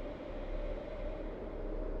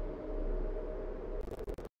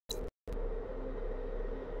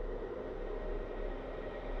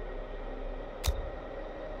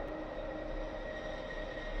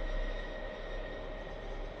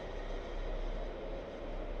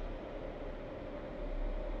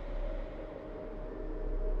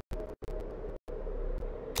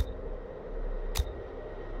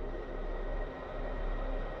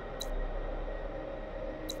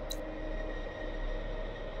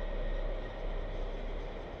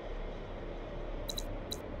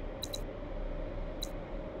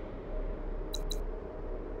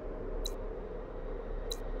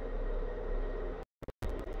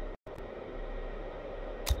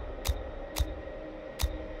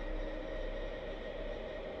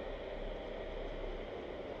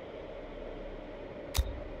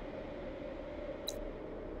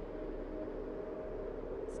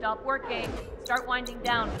 Stop working. Start winding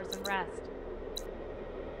down for some rest.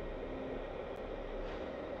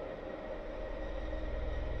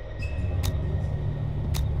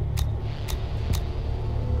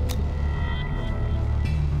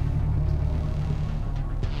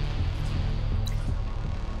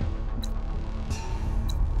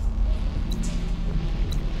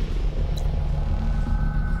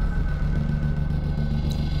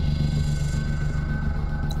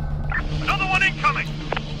 Another one incoming!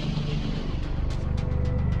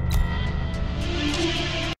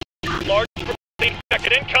 Large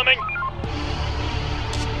infected incoming.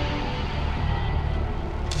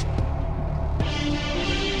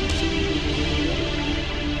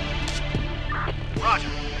 Roger.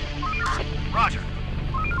 Roger.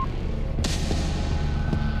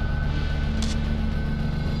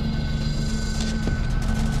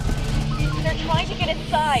 They're trying to get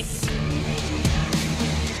inside.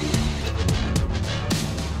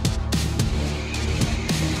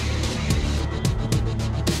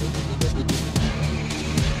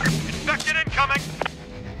 Infected incoming!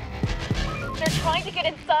 They're trying to get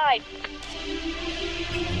inside.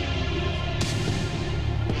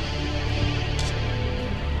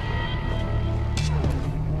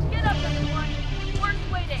 Get up, everyone!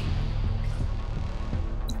 Work's waiting!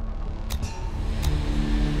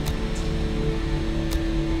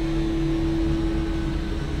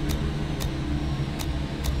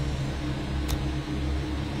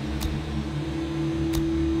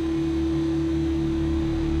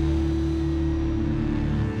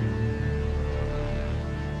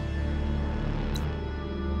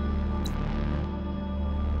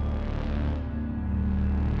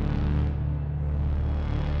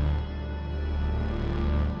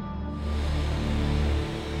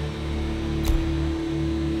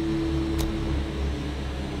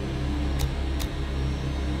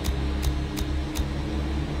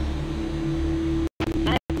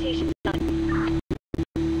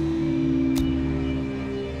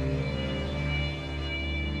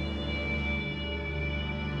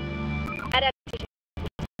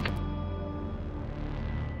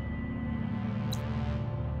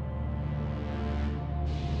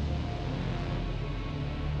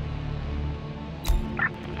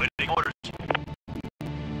 Waiting orders. The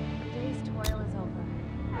day's toil is over.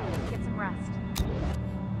 Get some rest.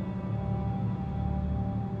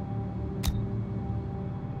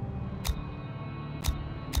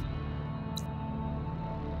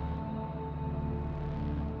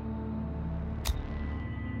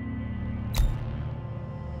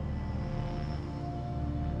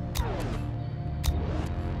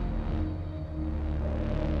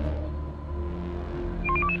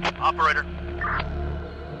 Operator.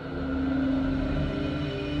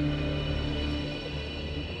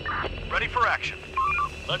 Ready for action.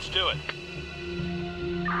 Let's do it.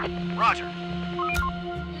 Roger.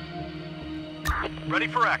 Ready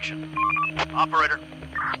for action. Operator.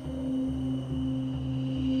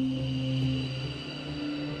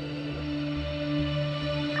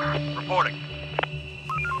 Reporting.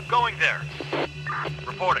 Going there.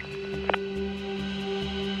 Reporting.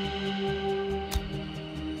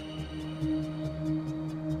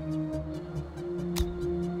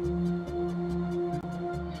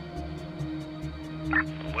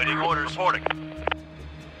 Waiting orders. Reporting.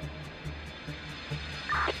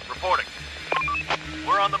 Reporting.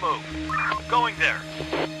 We're on the move. Going there.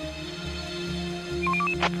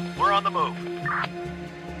 We're on the move.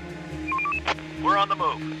 We're on the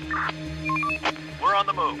move. We're on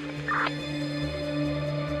the move.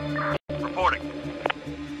 Reporting.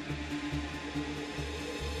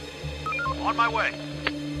 On my way.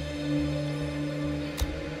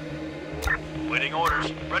 Waiting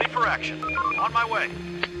orders. Ready for action. On my way.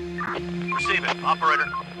 Receive it, operator.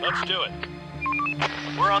 Let's do it.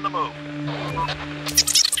 We're on the move.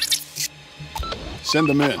 Send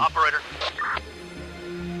them in. Operator.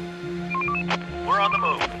 We're on the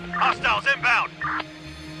move. Hostiles inbound.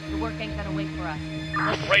 The work ain't gonna wait for us.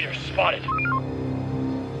 Raiders spotted.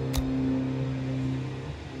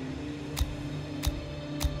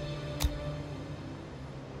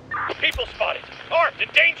 People spotted. Armed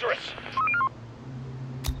and dangerous.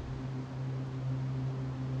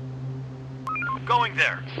 Going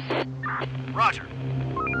there. Roger.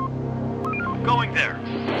 Going there.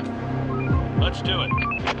 Let's do it.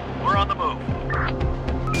 We're on the move.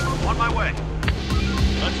 On my way.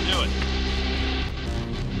 Let's do it.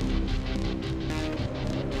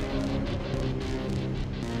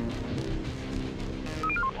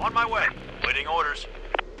 On my way. Waiting orders.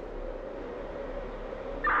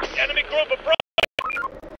 Enemy group approach.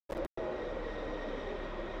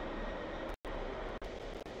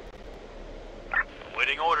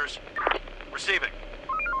 Waiting orders. Receiving.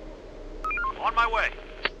 On my way.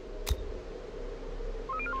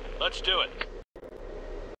 Let's do it.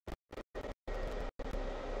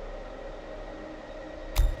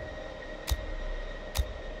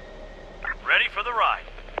 Ready for the ride.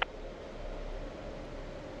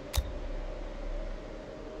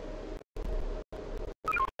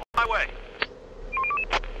 On my way.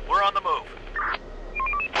 We're on the move.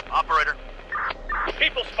 Operator.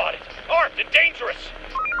 People spotted. Armed and dangerous.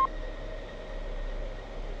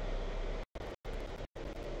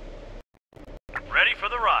 Ready for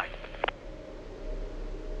the ride.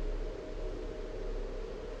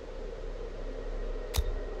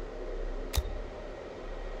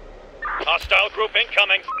 Hostile group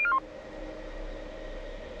incoming.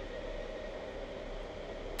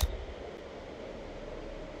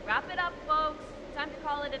 Wrap it up, folks. Time to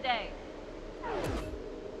call it a day.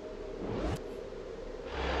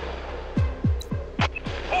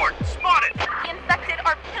 Horde spotted! The infected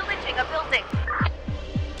are pillaging a building.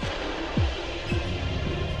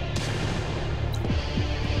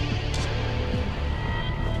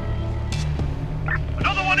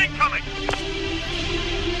 Another one incoming!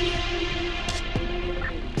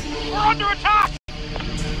 We're under attack!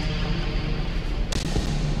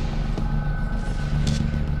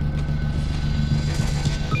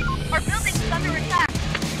 Our building's under attack.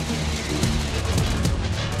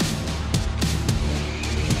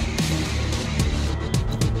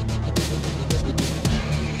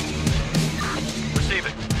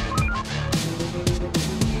 Receiving.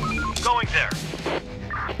 Going there.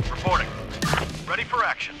 Reporting. Ready for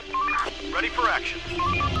action. Ready for action.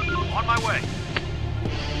 On my way.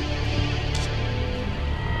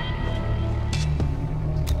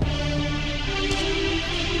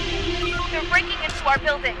 They're breaking into our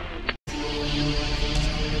building.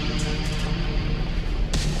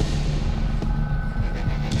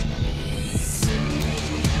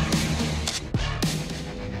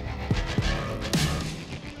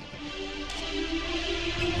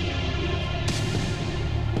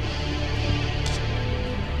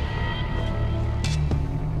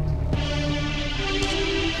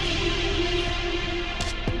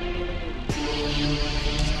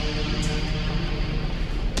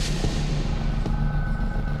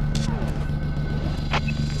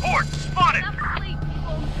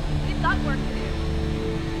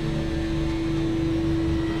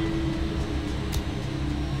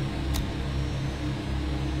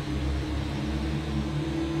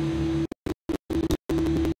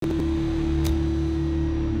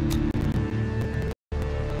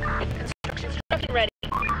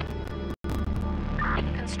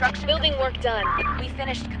 Construction Building complete. work done. We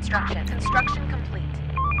finished construction. Construction complete.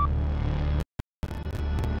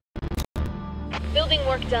 Building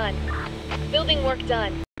work done. Building work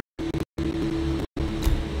done.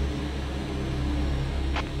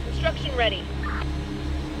 Construction ready.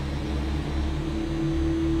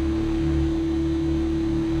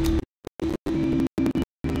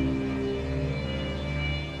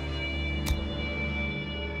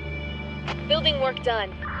 Building work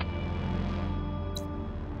done.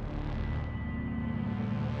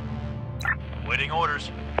 Waiting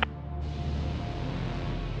orders.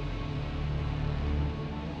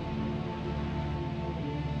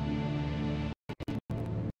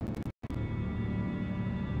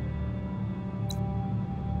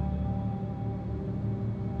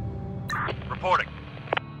 Reporting.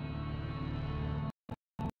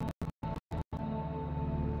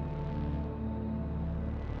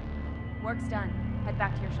 Work's done. Head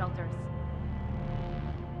back to your shelters.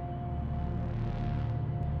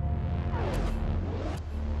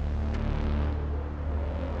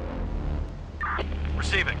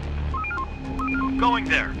 Receiving. Going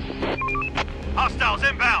there. Hostiles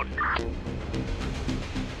inbound.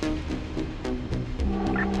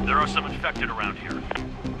 There are some infected around here.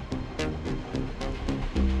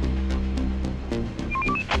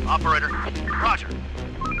 Operator, roger. The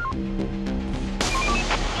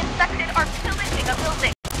infected are pillaging a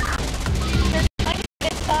building. There's money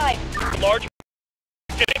inside. Large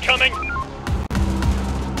incoming.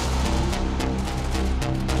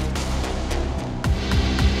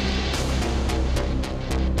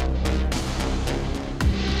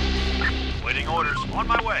 Waiting orders. On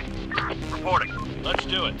my way. Reporting. Let's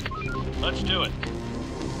do it. Let's do it.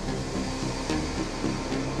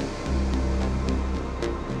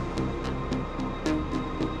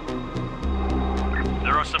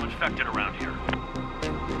 There are some infected around here.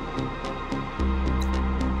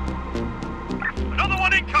 Another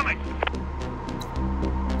one incoming!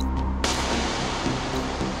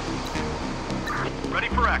 Ready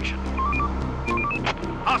for action.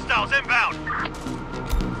 Hostiles inbound!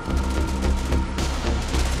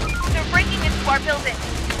 They're breaking into our building.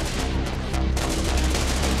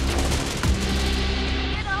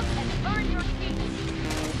 Get up and earn your keep.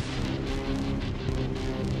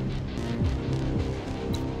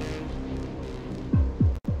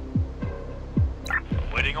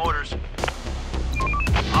 Waiting orders.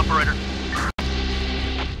 Operator.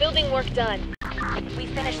 Building work done. We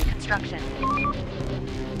finished construction.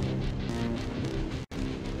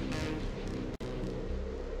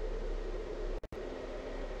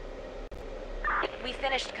 We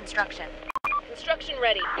finished construction. Construction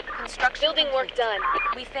ready. Construction Building work complete. done.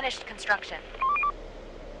 We finished construction.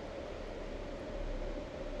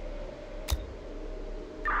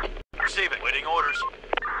 Receiving. Waiting orders.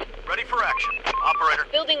 Ready for action. Operator.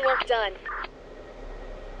 Building work done.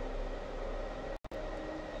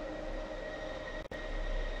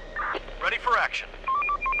 Ready for action.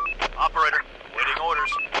 Operator. Waiting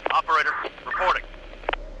orders. Operator. Reporting.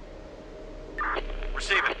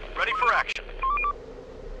 Receiving. Ready for action.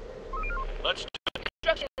 Let's do it.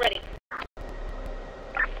 Construction ready.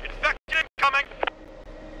 Infected incoming!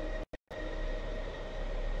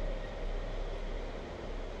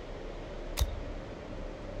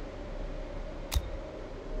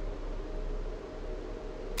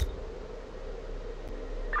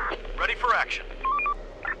 Ready for action.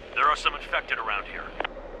 There are some infected around here.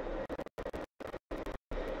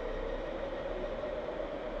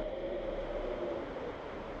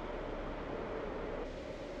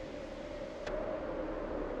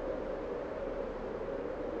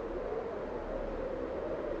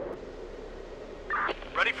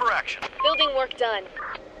 Ready for action. Building work done.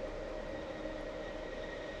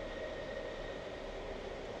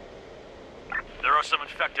 There are some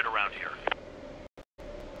infected around here.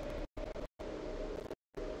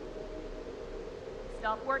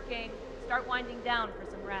 Stop working. Start winding down for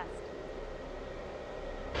some rest.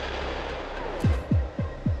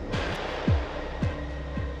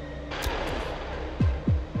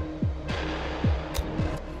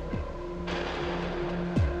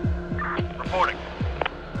 Reporting.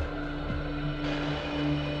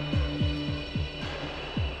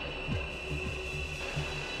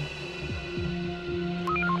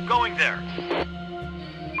 Going there.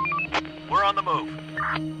 We're on the move.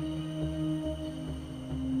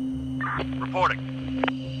 Reporting.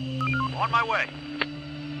 On my way.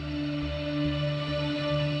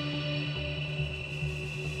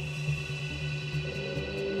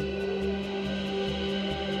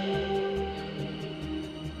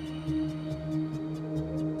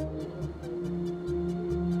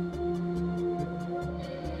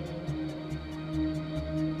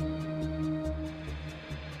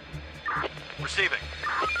 Receiving.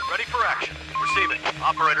 Ready for action. Receiving.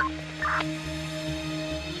 Operator.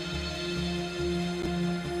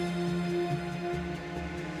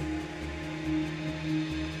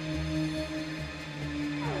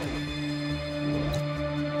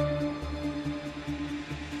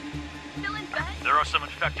 Still in bed? There are some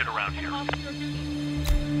infected around here. Officer duty.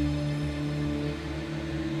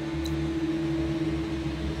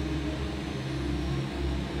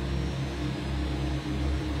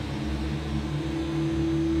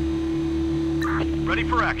 Ready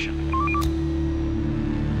for action.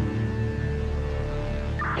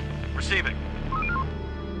 Receiving.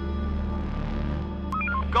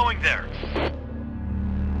 Going there.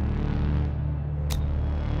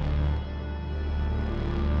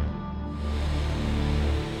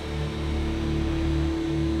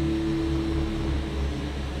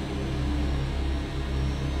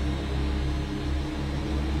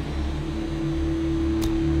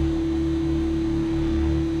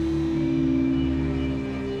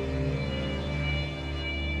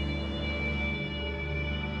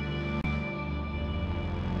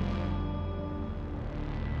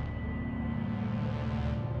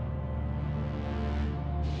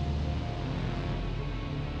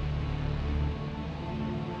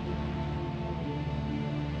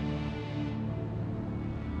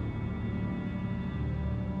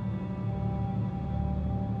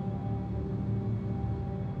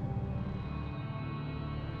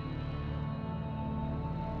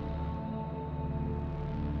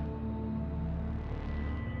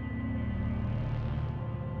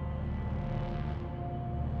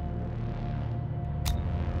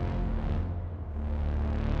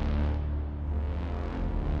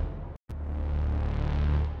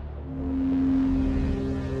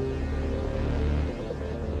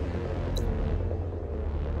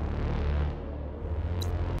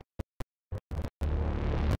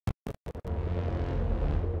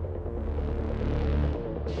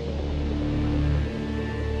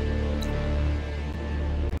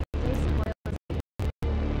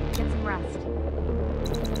 Get some rest.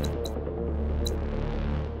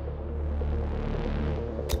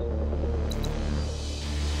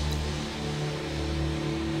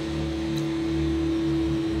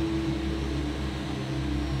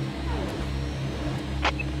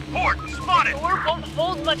 Port spotted! The door won't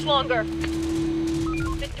hold much longer.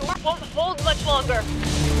 The door won't hold much longer.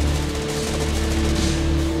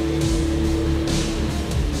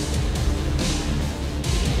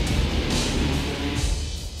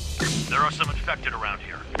 There are some infected around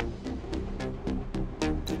here.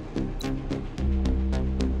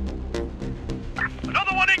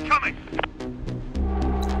 Another one incoming!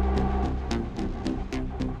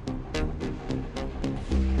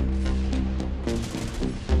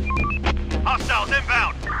 Hostiles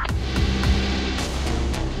inbound!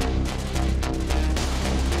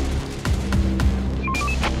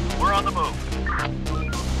 We're on the move.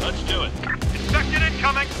 Let's do it. Infected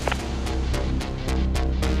incoming!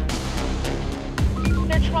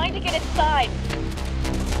 They're trying to get inside.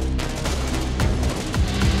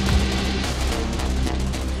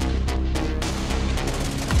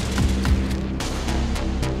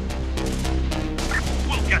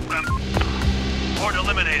 We'll get them. Horde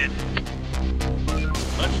eliminated.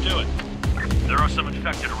 Let's do it. There are some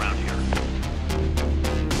infected around here.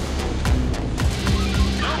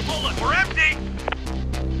 No bullet. We're empty.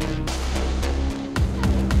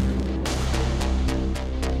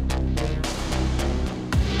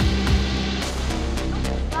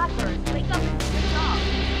 Blackbirds, wake up and do your job.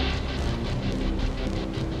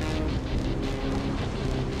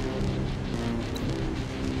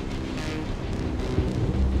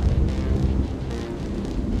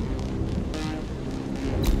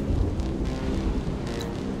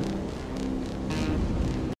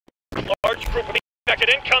 Large group of infected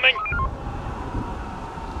incoming.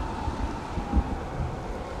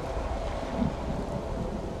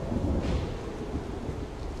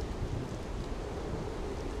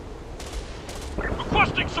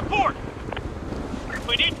 Requesting support.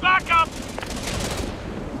 We need backup.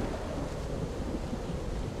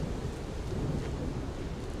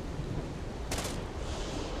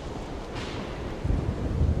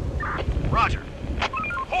 Roger.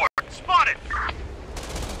 Horde spotted.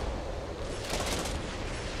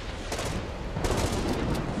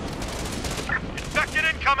 Infected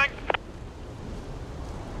incoming.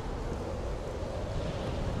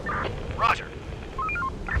 Roger.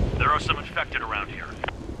 There are some infected around here.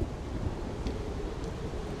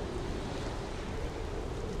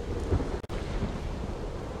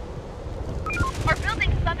 Our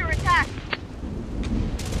building is under attack.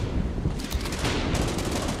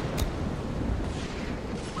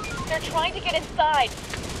 They're trying trying to get inside.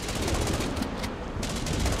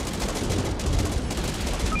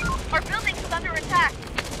 Our building is under attack.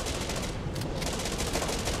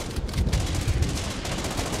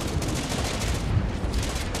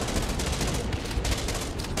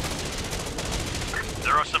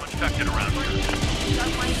 There are some infected around here.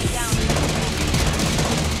 Start winding down.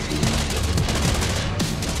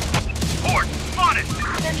 Horde! Spotted!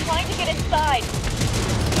 They're trying to get inside.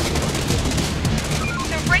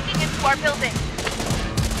 They're breaking into our building.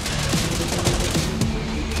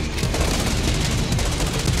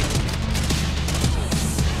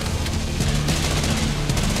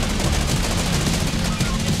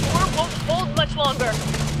 The door won't hold much longer.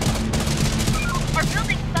 Our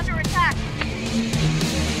building is under attack.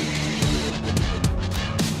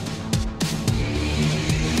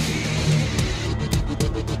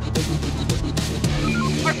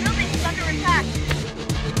 Our building is under attack.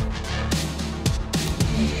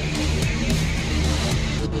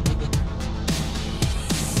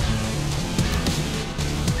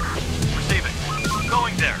 Receiving.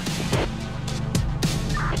 Going there.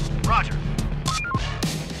 Roger.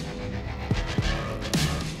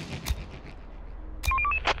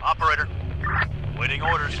 Operator. Waiting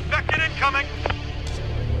orders. Infected incoming.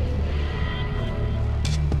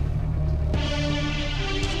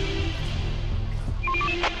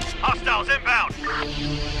 Hostiles inbound.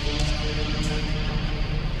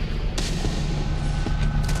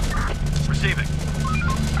 Receiving.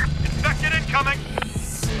 Infected incoming.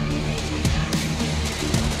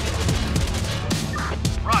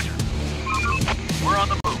 Roger. We're on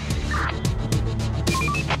the move.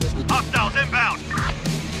 Hostiles inbound.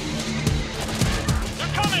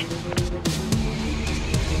 They're coming.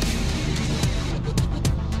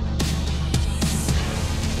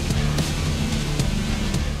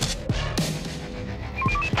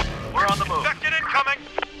 We're on the move. Infected incoming.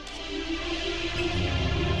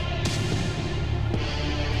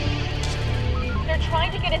 They're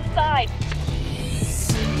trying to get inside.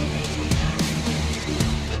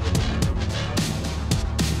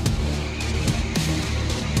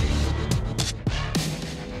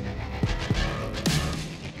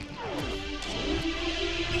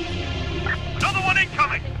 Another one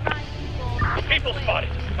incoming. People spotted.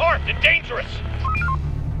 Armed and dangerous.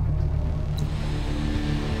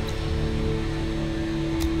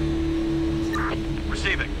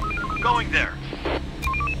 Receiving. Going there.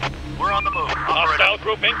 We're on the move. Hostile Operator.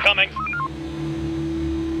 group incoming.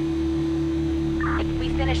 We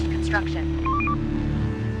finished construction.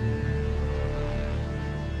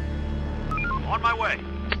 On my way.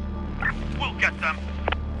 We'll get them.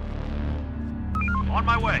 On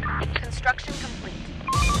my way. Construction complete.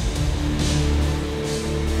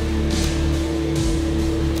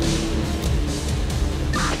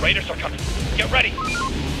 Raiders are coming. Get ready.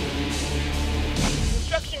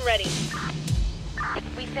 Construction ready.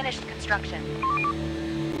 We finished construction.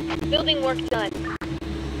 Building work done.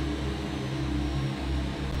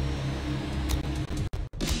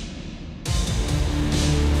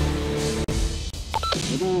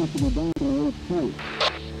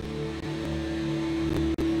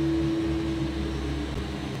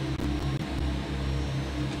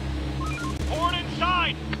 Horde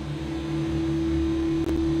inside.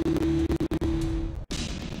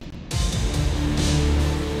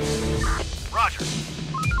 Roger.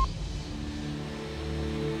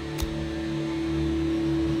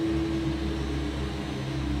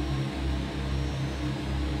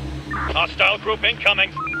 Hostile group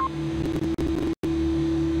incoming.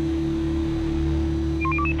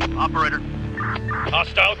 Operator.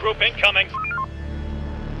 Hostile group incoming.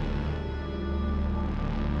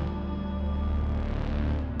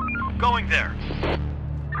 Going there.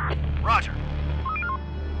 Roger.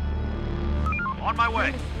 On my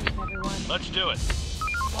way. Sleep, everyone. Let's do it.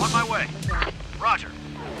 On my way. Roger.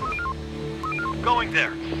 Going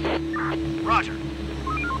there. Roger.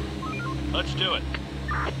 Let's do it.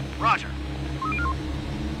 Roger.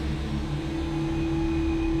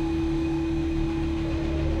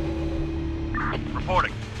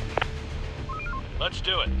 Reporting. Let's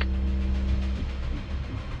do it.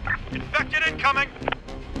 Infected incoming.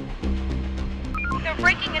 They're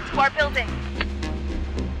breaking into our building.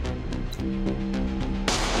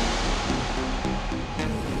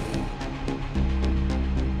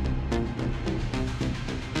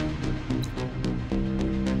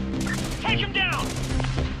 Take him down.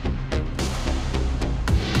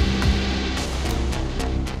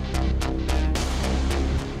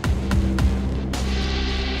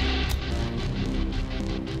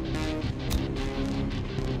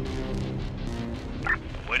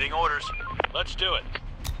 Waiting orders. Let's do it.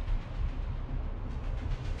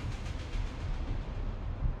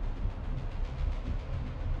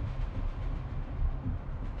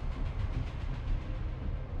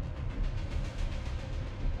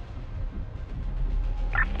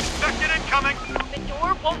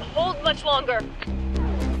 won't hold much longer.